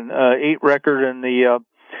 12-8 record, and the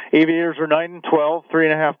Aviators are 9-12,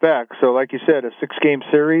 3.5 back. So, like you said, a 6-game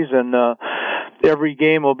series, and every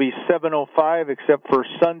game will be 7:05, except for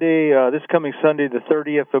Sunday. This coming Sunday, the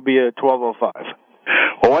 30th, will be at 12:05.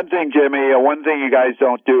 Well, one thing, Jimmy, one thing you guys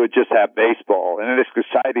don't do is just have baseball, and it's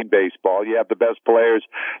exciting baseball. You have the best players,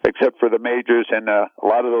 except for the majors, and a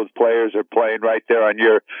lot of those players are playing right there on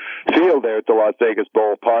your field there at the Las Vegas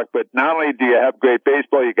Ballpark. But not only do you have great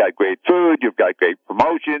baseball, you got great food, you've got great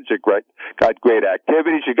promotions, you've got great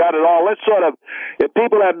activities, you got it all. Let's if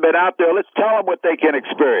people haven't been out there, let's tell them what they can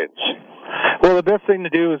experience. Well, the best thing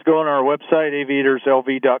to do is go on our website,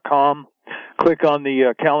 aviatorslv.com. Click on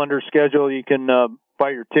the calendar schedule. You can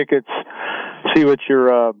buy your tickets, see what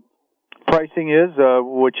your pricing is,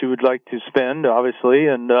 what you would like to spend, obviously,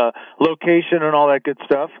 and location and all that good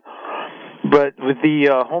stuff. But with the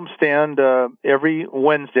homestand every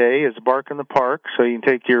Wednesday is Bark in the Park, so you can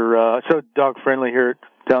take your so dog-friendly here at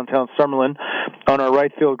downtown Summerlin. On our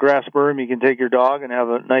right field grass berm, you can take your dog and have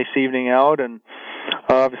a nice evening out. And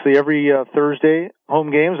obviously every Thursday,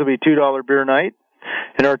 home games will be $2 beer night.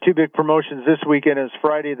 And our 2 big promotions this weekend is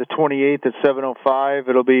Friday the 28th at 7:05.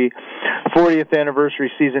 It'll be 40th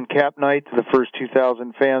anniversary season cap night to the first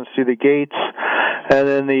 2,000 fans through the gates. And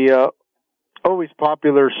then the always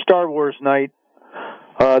popular Star Wars night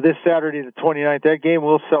this Saturday the 29th. That game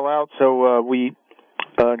will sell out, so we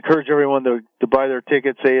encourage everyone to buy their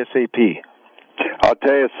tickets ASAP. I'll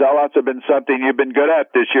tell you, sellouts have been something you've been good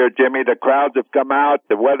at this year, Jimmy. The crowds have come out.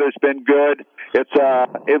 The weather's been good. It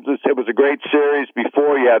was a great series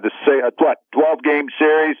before. You had the 12-game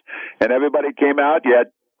series, and everybody came out. You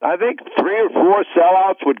had, I think, 3 or 4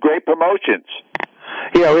 sellouts with great promotions.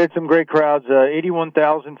 Yeah, we had some great crowds.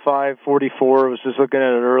 81,544. I was just looking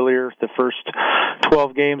at it earlier. The first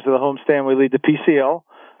 12 games of the homestand, we lead the PCL.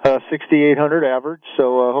 6,800 average.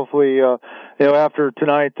 So hopefully, after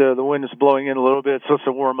tonight, the wind is blowing in a little bit. It's supposed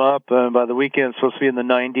to warm up. By the weekend, it's supposed to be in the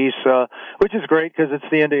 90s, which is great because it's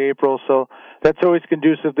the end of April. So that's always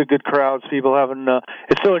conducive to good crowds. People having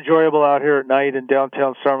it's so enjoyable out here at night in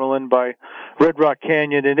downtown Summerlin by Red Rock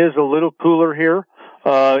Canyon. It is a little cooler here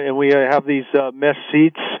and we have these mesh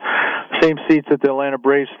seats, same seats that the Atlanta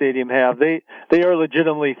Braves Stadium have. They are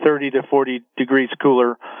legitimately 30 to 40 degrees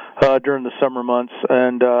cooler during the summer months.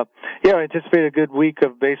 And I anticipate a good week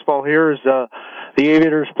of baseball here as the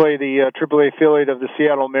Aviators play the AAA affiliate of the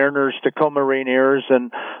Seattle Mariners, Tacoma Rainiers.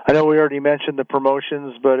 And I know we already mentioned the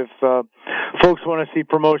promotions, but if folks want to see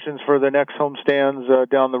promotions for the next homestands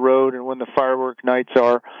down the road and when the firework nights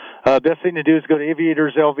are, best thing to do is go to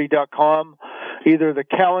aviatorslv.com, either the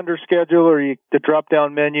calendar schedule or the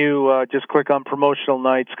drop-down menu. Just click on promotional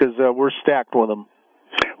nights because we're stacked with them.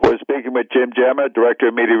 We're speaking with Jim Gemma, Director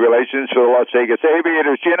of Media Relations for the Las Vegas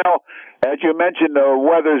Aviators. You know, as you mentioned, the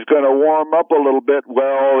weather's going to warm up a little bit.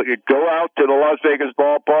 Well, you go out to the Las Vegas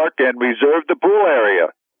ballpark and reserve the pool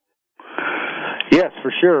area. Yes,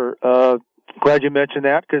 for sure. Glad you mentioned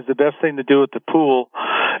that because the best thing to do with the pool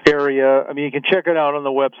area, I mean, you can check it out on the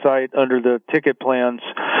website under the ticket plans,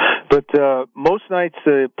 but most nights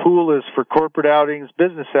the pool is for corporate outings,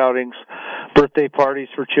 business outings, birthday parties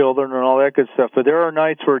for children and all that good stuff, but there are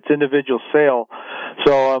nights where it's individual sale.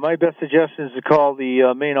 So my best suggestion is to call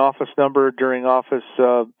the main office number during office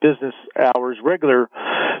business hours, regular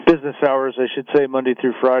business hours, I should say, Monday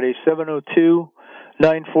through Friday,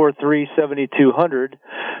 702-943-7200,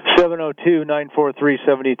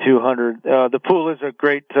 702-943-7200. The pool is a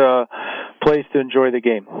great place to enjoy the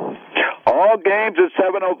game. All games at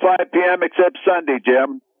 7:05 p.m. except Sunday,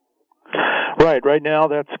 Jim. Right now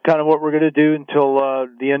that's kind of what we're going to do until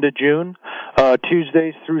the end of June.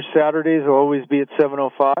 Tuesdays through Saturdays will always be at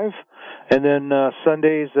 7:05, and then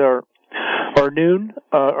Sundays are noon.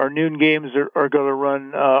 Our noon games are going to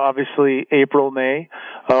run, obviously, April, May.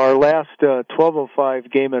 Our last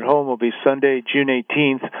 12:05 game at home will be Sunday, June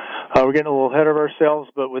 18th. We're getting a little ahead of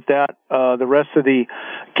ourselves, but with that, the rest of the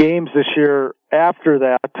games this year after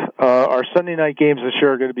that, our Sunday night games this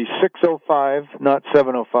year are going to be 6:05, not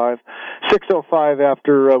 7:05. 6:05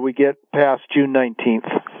 after we get past June 19th.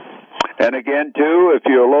 And again, too, if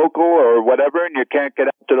you're local or whatever and you can't get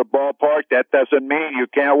up to the ballpark, that doesn't mean you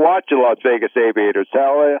can't watch the Las Vegas Aviators.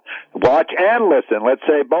 Watch and listen. Let's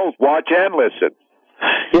say both. Watch and listen.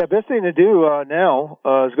 Yeah, best thing to do now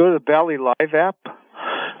is go to the Bally Live app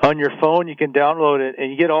on your phone. You can download it,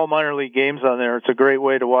 and you get all minor league games on there. It's a great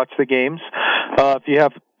way to watch the games. If you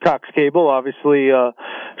have Cox Cable, obviously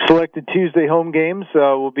selected Tuesday home games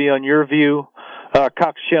will be on your view.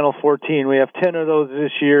 Cox Channel 14. We have 10 of those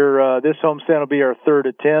this year. This homestand will be our third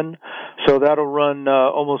of 10, so that'll run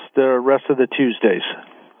almost the rest of the Tuesdays.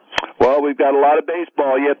 Well, we've got a lot of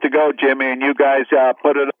baseball yet to go, Jimmy, and you guys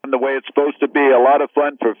put it on the way it's supposed to be. A lot of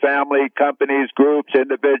fun for family, companies, groups,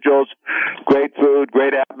 individuals. Great food,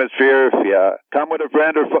 great atmosphere. If you come with a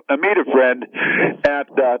friend or meet a friend at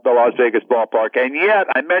the Las Vegas ballpark. And yet,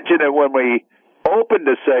 I mentioned it when we opened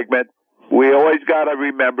the segment, we always got to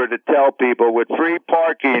remember to tell people with free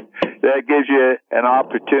parking, that gives you an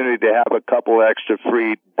opportunity to have a couple extra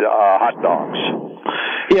free hot dogs.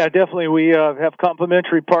 Yeah, definitely. We have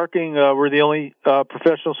complimentary parking. We're the only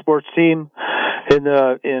professional sports team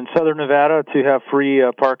in Southern Nevada to have free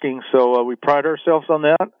parking, so we pride ourselves on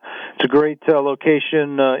that. It's a great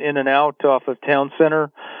location in and out off of Town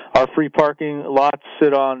Center. Our free parking lots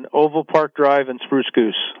sit on Oval Park Drive and Spruce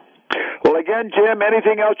Goose. Well, again, Jim,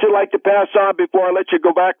 anything else you'd like to pass on before I let you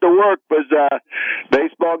go back to work? Because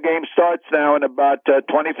baseball game starts now in about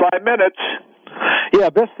 25 minutes. Yeah,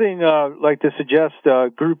 best thing I'd like to suggest,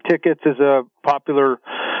 group tickets is a popular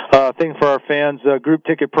thing for our fans. Group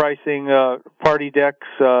ticket pricing, party decks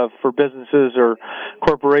for businesses or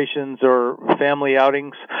corporations or family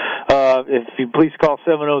outings. If you please call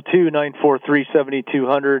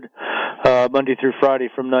 702-943-7200 Monday through Friday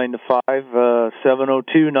from 9 to 5,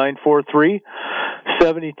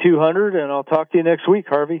 702-943-7200, and I'll talk to you next week,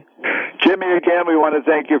 Harvey. Jimmy, again, we want to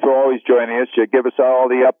thank you for always joining us. You give us all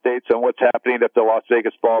the updates on what's happening at the Las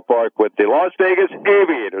Vegas ballpark with the Las Vegas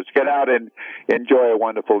Aviators. Get out and enjoy a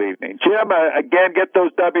wonderful evening. Jim, again, get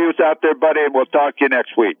those W's out there, buddy, and we'll talk to you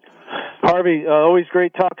next week. Harvey, always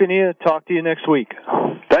great talking to you. Talk to you next week.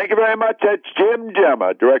 Thank you very much. That's Jim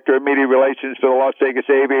Gemma, Director of Media Relations for the Las Vegas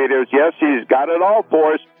Aviators. Yes, he's got it all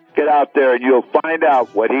for us. Get out there and you'll find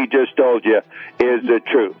out what he just told you is the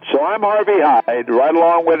truth. So I'm Harvey Hyde, right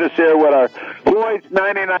along with us here with our Floyd's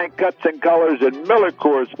 99 Cuts and Colors and Miller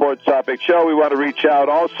Coors Sports Topic Show. We want to reach out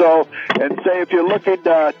also and say if you're looking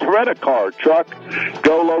to rent a car, truck,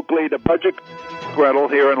 go locally to Budget Rental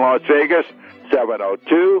here in Las Vegas,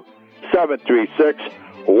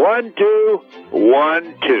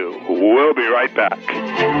 702-736-1212. We'll be right back.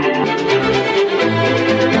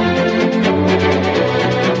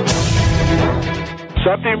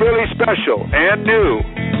 Something really special and new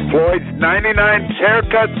Floyd's 99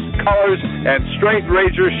 haircuts, colors, and straight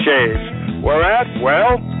razor shaves. We're at,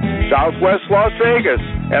 well, Southwest Las Vegas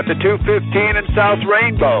at the 215 and South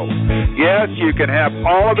Rainbow. Yes, you can have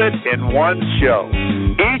all of it in one show.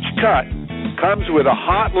 Each cut comes with a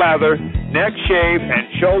hot lather, neck shave,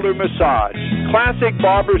 and shoulder massage. Classic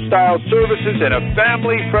barber-style services in a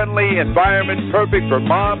family-friendly environment perfect for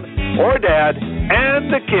mom or dad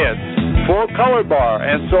and the kids. Full color bar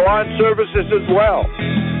and salon services as well.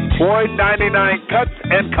 Floyd 99 cuts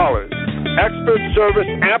and colors. Expert service,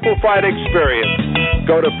 amplified experience.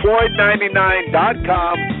 Go to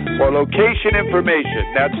Floyd99.com for location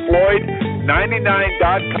information. That's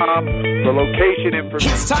Floyd99.com for location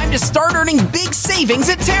information. It's time to start earning big savings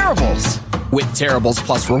at Terrible's. With Terrible's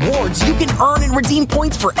Plus Rewards, you can earn and redeem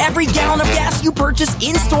points for every gallon of gas you purchase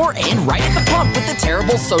in-store and right at the pump with the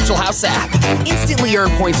Terrible's Social House app. Instantly earn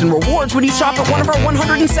points and rewards when you shop at one of our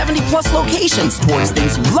 170-plus locations towards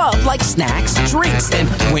things you love like snacks, drinks, and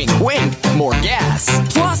wink, wink, more gas.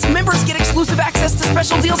 Plus, members get exclusive access to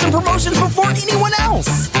special deals and promotions before anyone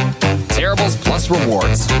else. Terrible's Plus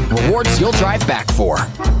Rewards. Rewards you'll drive back for.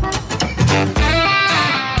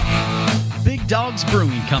 Big Dogs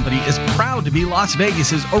Brewing Company is proud to be Las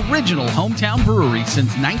Vegas's original hometown brewery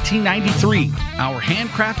since 1993. Our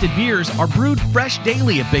handcrafted beers are brewed fresh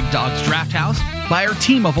daily at Big Dogs Draft House by our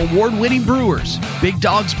team of award-winning brewers. Big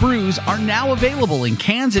Dogs brews are now available in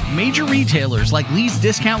cans at major retailers like Lee's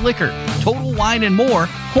Discount Liquor, Total Wine and More,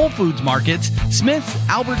 Whole Foods Markets, Smith's,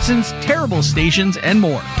 Albertsons, Terrible Stations, and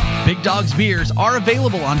more. Big Dogs beers are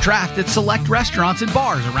available on draft at select restaurants and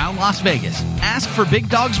bars around Las Vegas. Ask for Big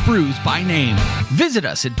Dogs Brews by name. Visit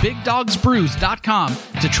us at BigDogsBrews.com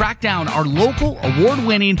to track down our local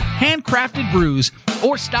award-winning handcrafted brews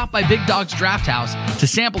or stop by Big Dogs Draft House to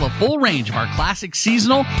sample a full range of our classic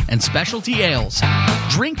seasonal and specialty ales.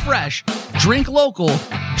 Drink fresh, drink local,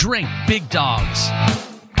 drink Big Dogs.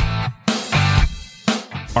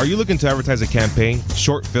 Are you looking to advertise a campaign,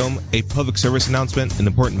 short film, a public service announcement, an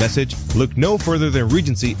important message? Look no further than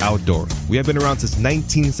Regency Outdoor. We have been around since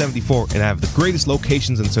 1974 and have the greatest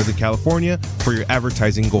locations in Southern California for your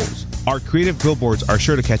advertising goals. Our creative billboards are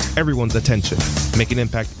sure to catch everyone's attention. Make an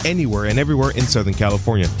impact anywhere and everywhere in Southern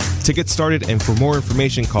California. To get started and for more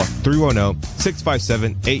information, call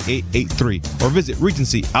 310-657-8883 or visit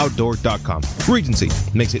RegencyOutdoor.com. Regency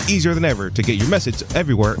makes it easier than ever to get your message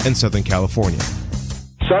everywhere in Southern California.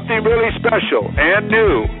 Something really special and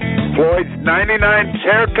new. Floyd's 99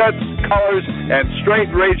 haircuts, colors, and straight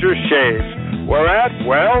razor shaves. We're at,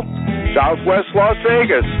 well, Southwest Las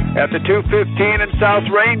Vegas at the 215 and South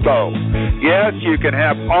Rainbow. Yes, you can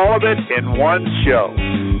have all of it in one show.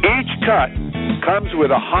 Each cut comes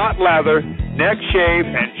with a hot lather, neck shave,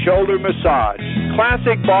 and shoulder massage.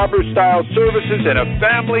 Classic barber-style services in a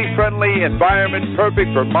family-friendly environment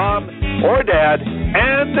perfect for mom or dad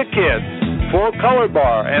and the kids. Full color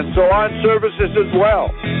bar and salon services as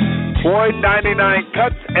well. Floyd 99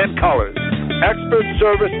 cuts and colors. Expert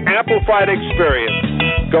service, amplified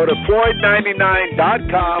experience. Go to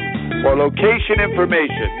Floyd99.com for location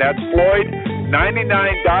information. That's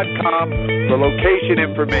Floyd99.com for location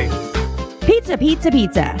information. Pizza, pizza,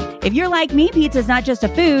 pizza. If you're like me, pizza's not just a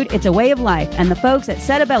food, it's a way of life. And the folks at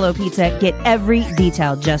Settebello Pizza get every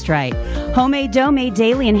detail just right. Homemade dough made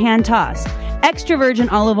daily and hand-tossed. Extra virgin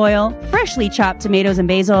olive oil, freshly chopped tomatoes and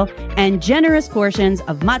basil, and generous portions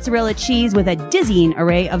of mozzarella cheese with a dizzying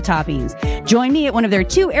array of toppings. Join me at one of their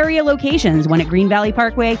 2 area locations, one at Green Valley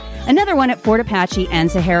Parkway, another one at Fort Apache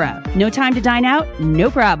and Sahara. No time to dine out?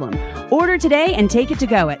 No problem. Order today and take it to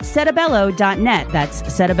go at settebello.net. That's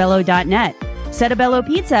settebello.net. Settebello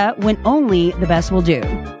Pizza, when only the best will do.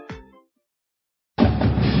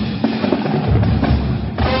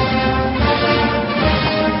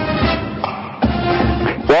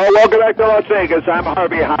 Well, welcome back to Las Vegas. I'm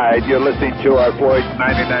Harvey Hyde. You're listening to our Floyd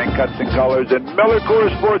 99 Cuts and Colors and Miller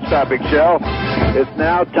Coors Sports Topic Show. It's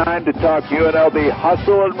now time to talk UNLV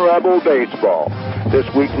Hustle and Rebel Baseball. This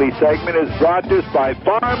weekly segment is brought to us by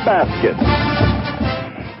Farm Basket.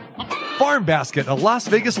 Farm Basket, a Las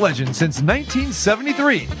Vegas legend since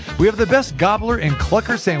 1973. We have the best gobbler and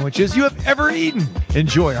clucker sandwiches you have ever eaten.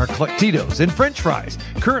 Enjoy our Cluctitos and French fries,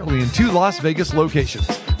 currently in 2 Las Vegas locations.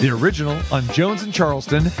 The original on Jones and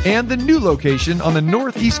Charleston, and the new location on the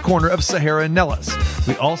northeast corner of Sahara and Nellis.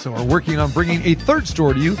 We also are working on bringing a 3rd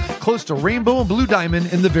store to you close to Rainbow and Blue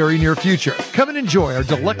Diamond in the very near future. Come and enjoy our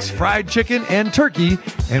deluxe fried chicken and turkey,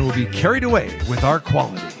 and we'll be carried away with our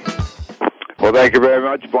quality. Well, thank you very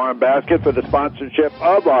much, Farm Basket, for the sponsorship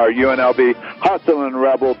of our UNLV Hustle and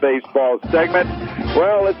Rebel Baseball segment.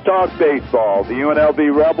 Well, let's talk baseball. The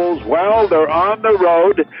UNLV Rebels, well, they're on the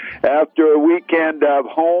road after a weekend of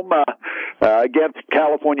home against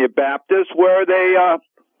California Baptist, where they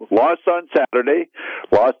lost on Saturday,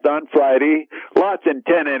 lost on Friday, lost in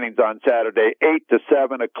 10 innings on Saturday,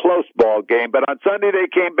 8-7, a close ball game. But on Sunday they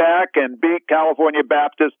came back and beat California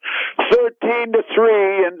Baptist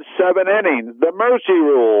 13-3 in 7 innings. The mercy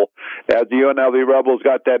rule, as the UNLV Rebels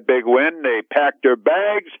got that big win. They packed their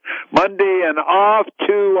bags Monday and off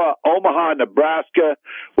to Omaha, Nebraska.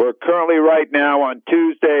 We're currently right now on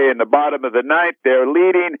Tuesday in the bottom of the ninth. They're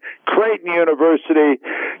leading Creighton University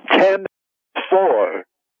 10-4.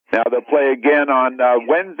 Now, they'll play again on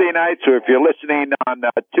Wednesday night, so if you're listening on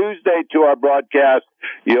Tuesday to our broadcast,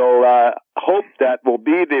 you'll hope that will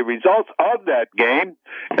be the results of that game.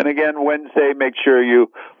 And again, Wednesday, make sure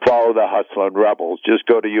you follow the Hustling Rebels. Just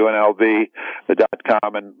go to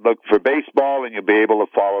UNLV.com and look for baseball, and you'll be able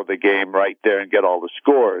to follow the game right there and get all the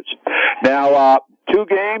scores. Now, 2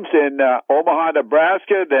 games in Omaha,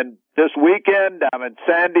 Nebraska, then this weekend down in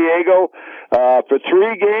San Diego for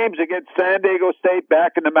 3 games against San Diego State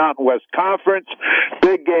back in the Mountain West Conference.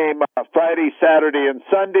 Big game Friday, Saturday, and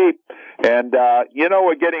Sunday. And,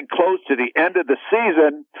 we're getting close to the end of the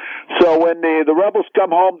season. So when the Rebels come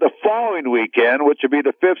home the following weekend, which will be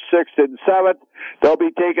the 5th, 6th, and 7th, they'll be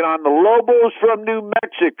taking on the Lobos from New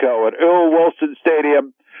Mexico at Earl Wilson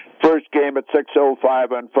Stadium. First game at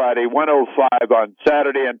 6:05 on Friday, 1:05 on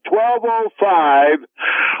Saturday, and 12:05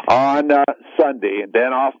 on Sunday. And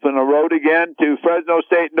then off on the road again to Fresno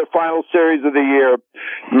State in the final series of the year,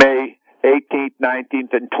 May 18th,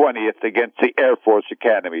 19th, and 20th against the Air Force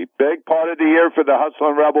Academy. Big part of the year for the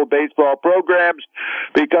Hustlin' Rebel baseball programs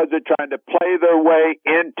because they're trying to play their way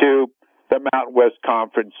into the Mountain West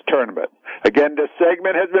Conference tournament. Again, this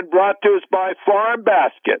segment has been brought to us by Farm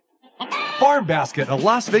Basket. Farm Basket, a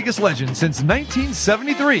Las Vegas legend since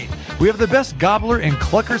 1973. We have the best gobbler and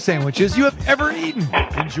clucker sandwiches you have ever eaten.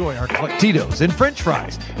 Enjoy our Tito's and French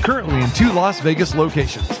fries, currently in 2 Las Vegas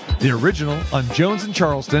locations. The original on Jones and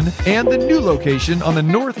Charleston, and the new location on the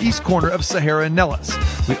northeast corner of Sahara and Nellis.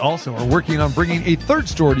 We also are working on bringing a 3rd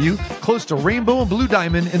store to you close to Rainbow and Blue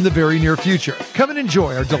Diamond in the very near future. Come and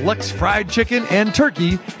enjoy our deluxe fried chicken and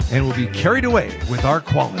turkey, and we'll be carried away with our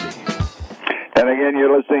quality. And again,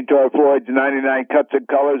 you're listening to our Floyd's 99 Cuts and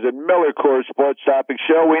Colors and Miller Coors Sports Topic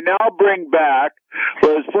Show. We now bring back,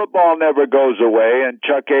 whereas football never goes away, and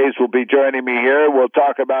Chuck Hayes will be joining me here. We'll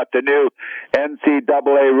talk about the new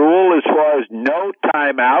NCAA rule as far as no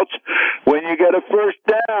timeouts when you get a first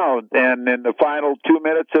down and in the final 2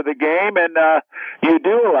 minutes of the game, and you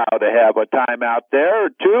do allow to have a timeout there or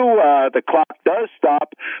 2. The clock does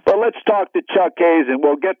stop, but let's talk to Chuck Hayes, and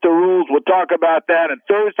we'll get the rules. We'll talk about that. And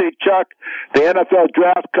Thursday, Chuck, the NFL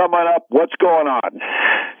draft coming up. What's going on?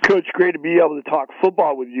 Coach, great to be able to talk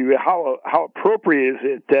football with you. How appropriate is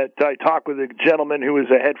it that I talk with a gentleman who is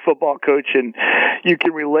a head football coach, and you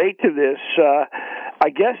can relate to this. I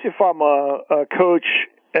guess if I'm a coach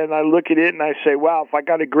and I look at it and I say, wow, if I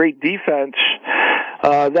got a great defense,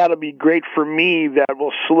 that'll be great for me. That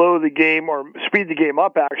will slow the game or speed the game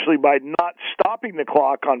up, actually, by not stopping the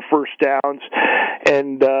clock on first downs.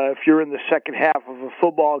 And if you're in the second half of a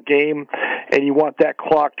football game and you want that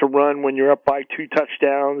clock to run when you're up by 2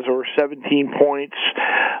 touchdowns or 17 points,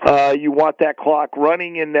 you want that clock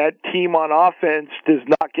running, and that team on offense does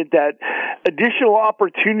not get that additional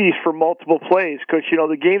opportunities for multiple plays. Because,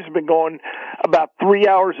 the game's been going about 3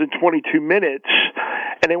 hours and 22 minutes,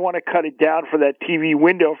 and they want to cut it down for that TV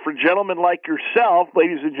window for gentlemen like yourself,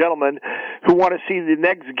 ladies and gentlemen, who want to see the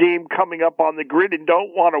next game coming up on the grid and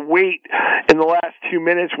don't want to wait in the last 2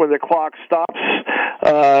 minutes when the clock stops,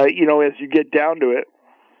 as you get down to it.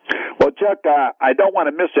 Well, Chuck, I don't want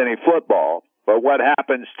to miss any football, but what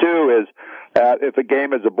happens, too, is if a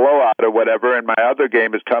game is a blowout or whatever, and my other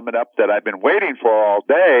game is coming up that I've been waiting for all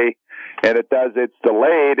day, and it's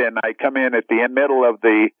delayed, and I come in at the middle of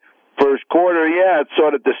the first quarter, it's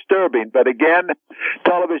sort of disturbing. But again,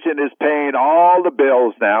 television is paying all the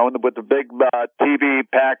bills now, and with the big TV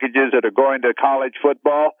packages that are going to college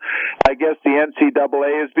football, I guess the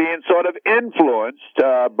NCAA is being sort of influenced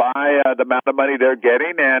by the amount of money they're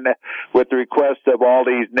getting, and with the request of all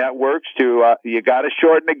these networks to, you got to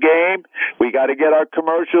shorten the game, we got to get our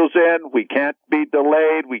commercials in, we can't be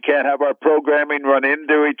delayed, we can't have our programming run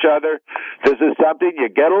into each other. This is something you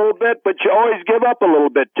get a little bit, but you always give up a little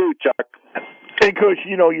bit too, Chuck. And, Coach,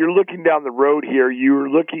 you're looking down the road here. You're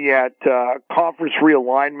looking at conference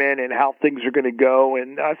realignment and how things are going to go.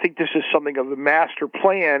 And I think this is something of a master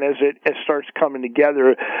plan as it starts coming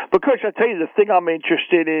together. But, Coach, I'll tell you the thing I'm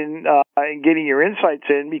interested in getting your insights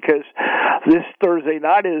in, because this Thursday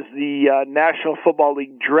night is the National Football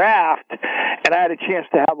League draft. And I had a chance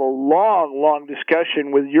to have a long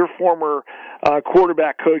discussion with your former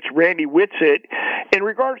quarterback coach, Randy Whitsitt, in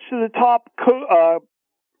regards to the top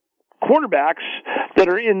quarterbacks that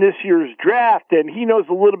are in this year's draft, and he knows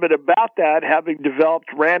a little bit about that, having developed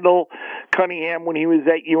Randall Cunningham when he was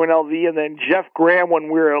at UNLV, and then Jeff Graham when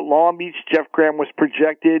we were at Long Beach. Jeff Graham was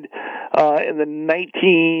projected in the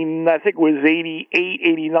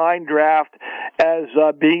 89 draft as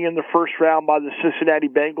being in the first round by the Cincinnati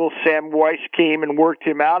Bengals. Sam Weiss came and worked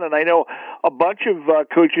him out, and I know a bunch of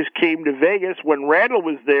coaches came to Vegas when Randall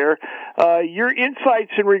was there. Your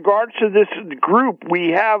insights in regards to this group.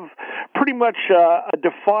 We have pretty much a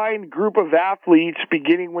defined group of athletes,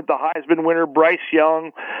 beginning with the Heisman winner Bryce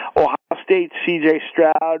Young, Ohio State's C.J.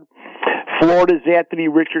 Stroud, Florida's Anthony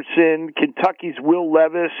Richardson, Kentucky's Will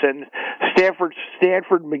Levis, and Stanford's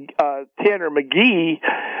Tanner McGee.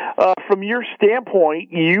 From your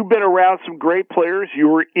standpoint, you've been around some great players. You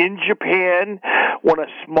were in Japan when a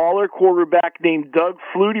smaller quarterback named Doug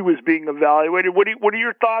Flutie was being evaluated. What are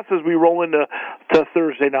your thoughts as we roll into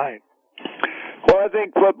Thursday night? Well, I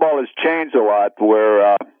think football has changed a lot,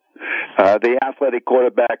 where the athletic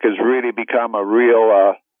quarterback has really become a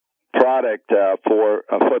real product for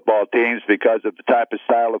football teams because of the type of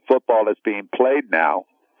style of football that's being played now.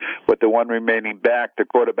 With the one remaining back, the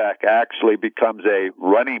quarterback actually becomes a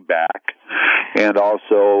running back and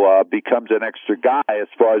also becomes an extra guy as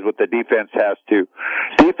far as what the defense has to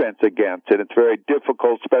defense against. And it's very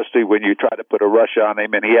difficult, especially when you try to put a rush on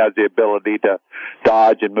him, and he has the ability to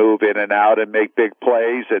dodge and move in and out and make big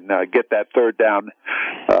plays and get that first down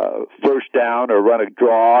or run a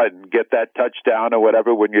draw and get that touchdown or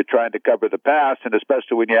whatever when you're trying to cover the pass, and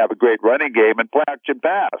especially when you have a great running game and play action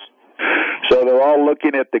pass. So they're all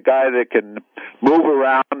looking at the guy that can move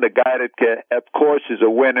around, the guy that can, of course, is a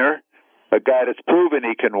winner, a guy that's proven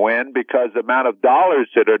he can win, because the amount of dollars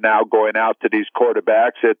that are now going out to these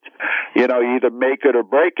quarterbacks, it's, you either make it or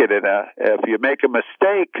break it. And if you make a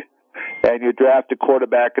mistake and you draft a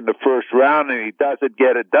quarterback in the first round and he doesn't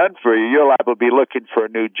get it done for you, you're liable to be looking for a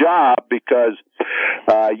new job because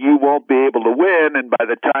you won't be able to win. And by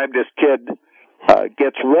the time this kid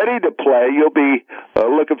gets ready to play, you'll be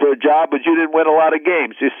looking for a job, but you didn't win a lot of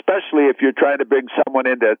games, especially if you're trying to bring someone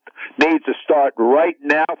in that needs to start right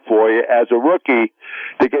now for you as a rookie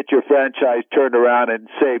to get your franchise turned around and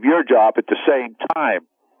save your job at the same time.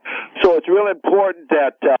 So it's real important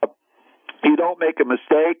that you don't make a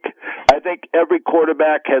mistake. I think every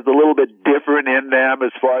quarterback has a little bit different in them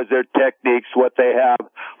as far as their techniques, what they have: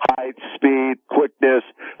 height, speed, quickness,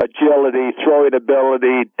 agility, throwing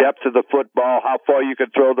ability, depth of the football, how far you can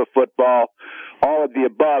throw the football, all of the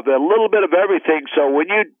above, a little bit of everything. So when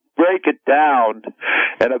you break it down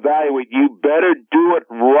and evaluate, you better do it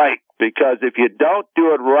right, because if you don't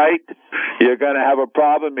do it right, you're going to have a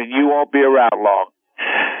problem and you won't be around long.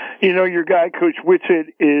 Your guy, Coach Whitsitt,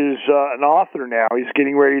 is an author now. He's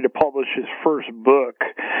getting ready to publish his first book,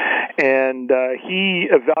 and he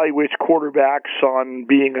evaluates quarterbacks on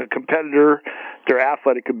being a competitor, their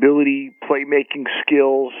athletic ability, playmaking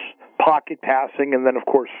skills, pocket passing, and then, of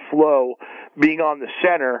course, flow, being on the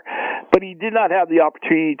center. But he did not have the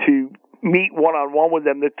opportunity to meet one-on-one with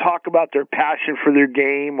them to talk about their passion for their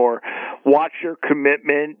game or watch their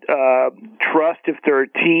commitment, trust if they're a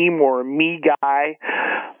team or a me guy,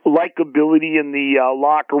 likability in the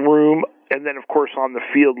locker room, and then, of course, on the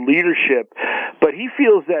field, leadership. But he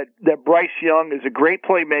feels that Bryce Young is a great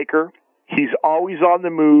playmaker. He's always on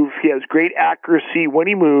the move. He has great accuracy when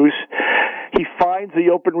he moves. He finds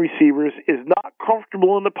the open receivers, is not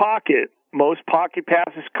comfortable in the pocket. Most pocket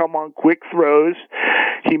passes come on quick throws.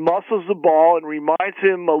 He muscles the ball and reminds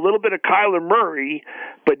him a little bit of Kyler Murray,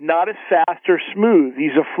 but not as fast or smooth.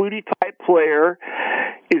 He's a Flutie-type player,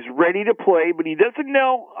 is ready to play, but he doesn't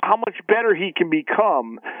know how much better he can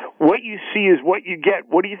become. What you see is what you get.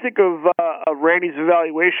 What do you think of Randy's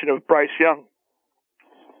evaluation of Bryce Young?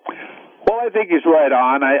 Well, I think he's right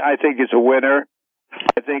on. I think he's a winner.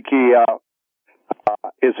 I think he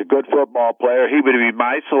is a good football player. He would be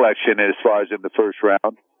my selection as far as in the first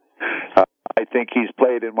round. I think he's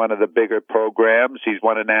played in one of the bigger programs. He's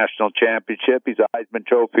won a national championship. He's a Heisman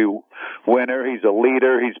Trophy winner. He's a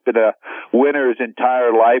leader. He's been a winner his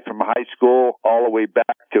entire life, from high school all the way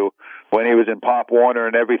back to when he was in Pop Warner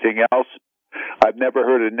and everything else. I've never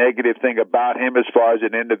heard a negative thing about him as far as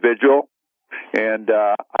an individual. and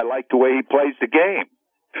I like the way he plays the game.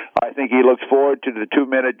 I think he looks forward to the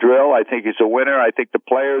 2-minute drill. I think he's a winner. I think the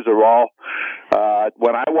players are all,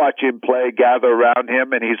 when I watch him play, gather around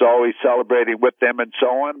him, and he's always celebrating with them and so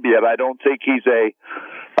on. Yet I don't think he's a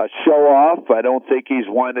show-off. I don't think he's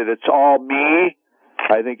one that it's all me.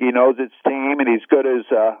 I think he knows his team, and he's good as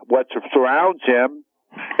what surrounds him,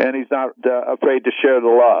 and he's not afraid to share the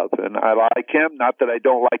love. And I like him. Not that I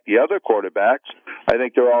don't like the other quarterbacks. I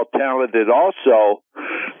think they're all talented also,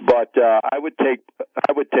 but I would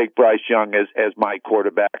take Bryce Young as my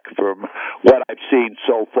quarterback from what I've seen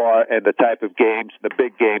so far and the type of games, the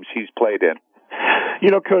big games he's played in. You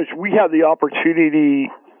know, Coach, we had the opportunity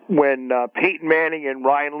when Peyton Manning and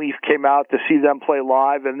Ryan Leaf came out to see them play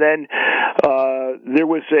live, and then there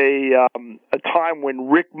was a time when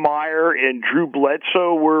Rick Meyer and Drew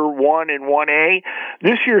Bledsoe were 1 and 1A.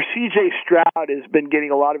 This year, C.J. Stroud has been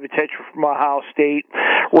getting a lot of attention from Ohio State.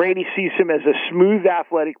 Randy sees him as a smooth,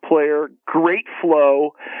 athletic player, great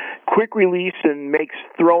flow, quick release, and makes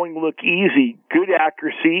throwing look easy. Good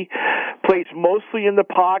accuracy, plays mostly in the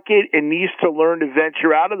pocket, and needs to learn to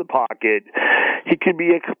venture out of the pocket. He could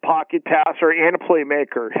be a pocket passer and a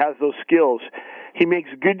playmaker, has those skills. He makes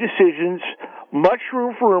good decisions, much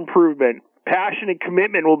room for improvement. Passion and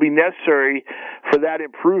commitment will be necessary for that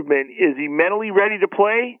improvement. Is he mentally ready to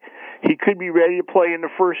play? He could be ready to play in the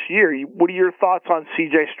first year. What are your thoughts on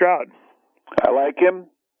C.J. Stroud? I like him.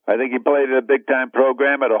 I think he played in a big-time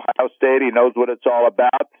program at Ohio State. He knows what it's all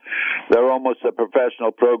about. They're almost a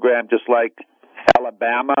professional program, just like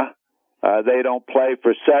Alabama. They don't play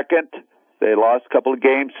for second. They lost a couple of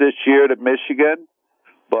games this year to Michigan,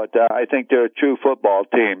 but I think they're a true football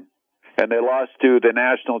team. And they lost to the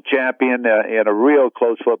national champion in a real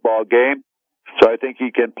close football game. So I think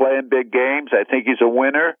he can play in big games. I think he's a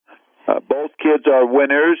winner. Both kids are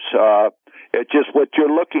winners. It's just what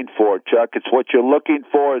you're looking for, Chuck. It's what you're looking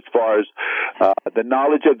for as far as the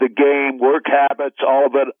knowledge of the game, work habits, all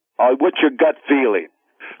of it. What's your gut feeling?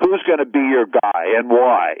 Who's going to be your guy and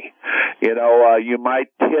why? You know, you might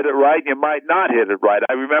hit it right, you might not hit it right.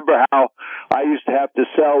 I remember how I used to have to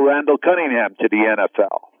sell Randall Cunningham to the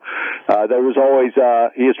NFL. There was always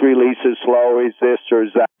his release is slow, he's this or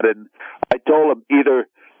that, and I told him either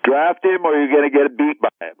draft him or you're going to get beat by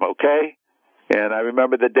him, okay? And I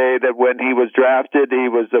remember the day that when he was drafted, he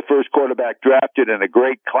was the first quarterback drafted in a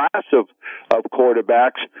great class of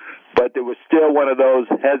quarterbacks, but there was still one of those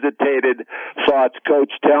hesitated thoughts,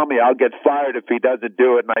 Coach, tell me I'll get fired if he doesn't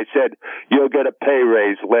do it. And I said, you'll get a pay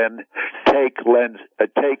raise, Len. Take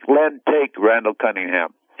Randall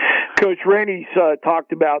Cunningham. Coach, Randy's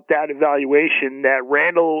talked about that evaluation, that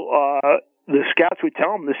Randall, the scouts would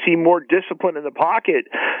tell him to see more discipline in the pocket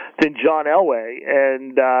than John Elway.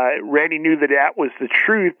 And Randy knew that was the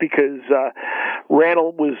truth because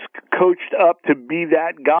Randall was coached up to be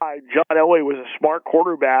that guy. John Elway was a smart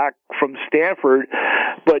quarterback from Stanford,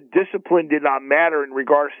 but discipline did not matter in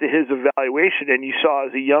regards to his evaluation. And you saw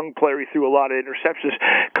as a young player, he threw a lot of interceptions.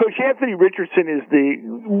 Coach Anthony Richardson is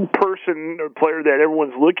the person or player that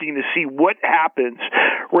everyone's looking to see what happens.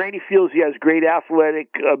 Randy feels he has great athletic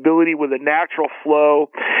ability with a natural flow.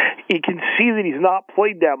 He can see that he's not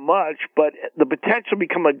played that much, but the potential to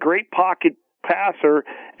become a great pocket passer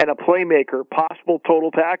and a playmaker, possible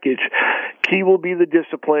total package. Key will be the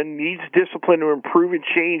discipline, needs discipline to improve and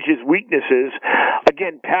change his weaknesses.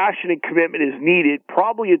 Again, passion and commitment is needed,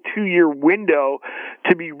 probably a 2-year window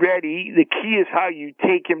to be ready. The key is how you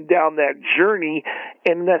take him down that journey.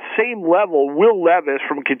 And that same level, Will Levis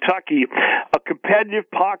from Kentucky, a competitive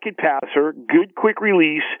pocket passer, good quick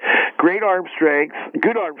release, great arm strength,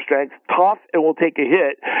 good arm strength, tough and will take a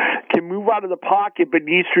hit, can move out of the pocket but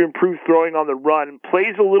needs to improve throwing on the run,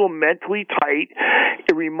 plays a little mentally tight.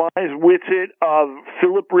 It reminds Whitsitt of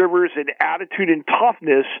Phillip Rivers in attitude and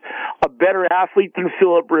toughness. A better athlete than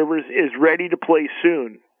Phillip Rivers is ready to play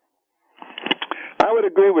soon. I would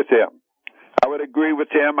agree with him.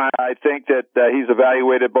 I think that he's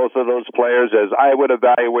evaluated both of those players as I would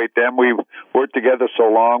evaluate them. We've worked together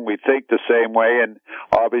so long. We think the same way, and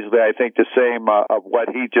obviously I think the same of what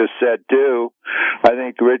he just said, too. I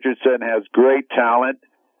think Richardson has great talent.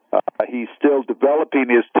 He's still developing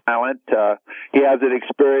his talent. He hasn't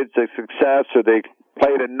experienced the success, or they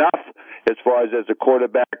played enough as far as a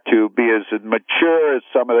quarterback to be as mature as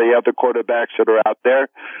some of the other quarterbacks that are out there.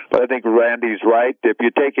 But I think Randy's right. If you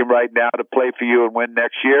take him right now to play for you and win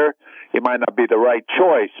next year, he might not be the right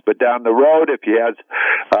choice. But down the road, if he has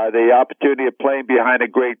the opportunity of playing behind a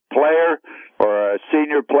great player or a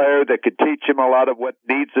senior player that could teach him a lot of what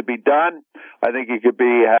needs to be done, I think he could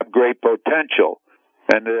have great potential.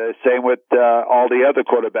 And same with all the other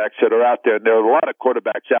quarterbacks that are out there. And there are a lot of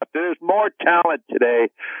quarterbacks out there. There's more talent today,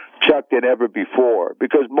 Chuck, than ever before,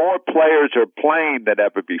 because more players are playing than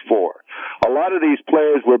ever before. A lot of these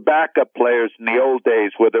players were backup players in the old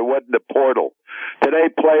days where there wasn't a portal. Today,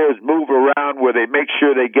 players move around where they make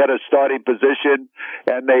sure they get a starting position,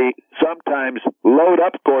 and they sometimes load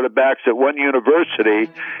up quarterbacks at one university,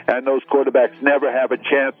 and those quarterbacks never have a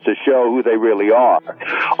chance to show who they really are.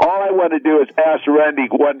 All I want to do is ask Randy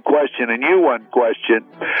one question and you one question.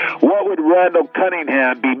 What would Randall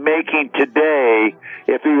Cunningham be making today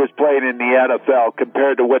if he was playing in the NFL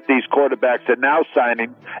compared to what these quarterbacks are now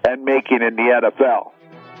signing and making in the NFL?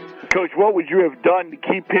 Coach, what would you have done to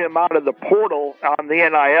keep him out of the portal on the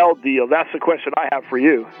NIL deal? That's the question I have for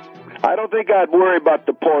you. I don't think I'd worry about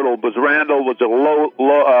the portal, because Randall was a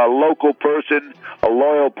local person, a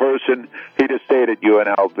loyal person. He'd have stayed at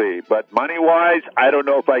UNLV. But money-wise, I don't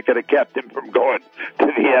know if I could have kept him from going to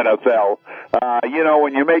the NFL.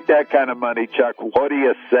 When you make that kind of money, Chuck, what do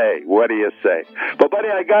you say? What do you say? But, buddy,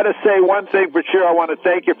 I got to say one thing for sure. I want to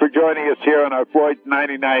thank you for joining us here on our Floyd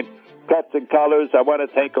 99 Cuts and Colors. I want to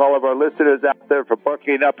thank all of our listeners out there for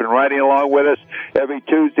bucking up and riding along with us every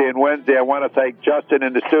Tuesday and Wednesday. I want to thank Justin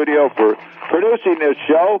in the studio for producing this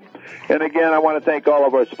show. And again, I want to thank all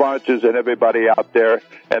of our sponsors and everybody out there.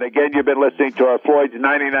 And again, you've been listening to our Floyd's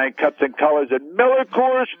 99 Cuts and Colors and Miller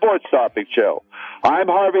Coors Sports Topic Show. I'm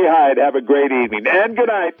Harvey Hyde. Have a great evening and good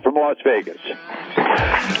night from Las Vegas.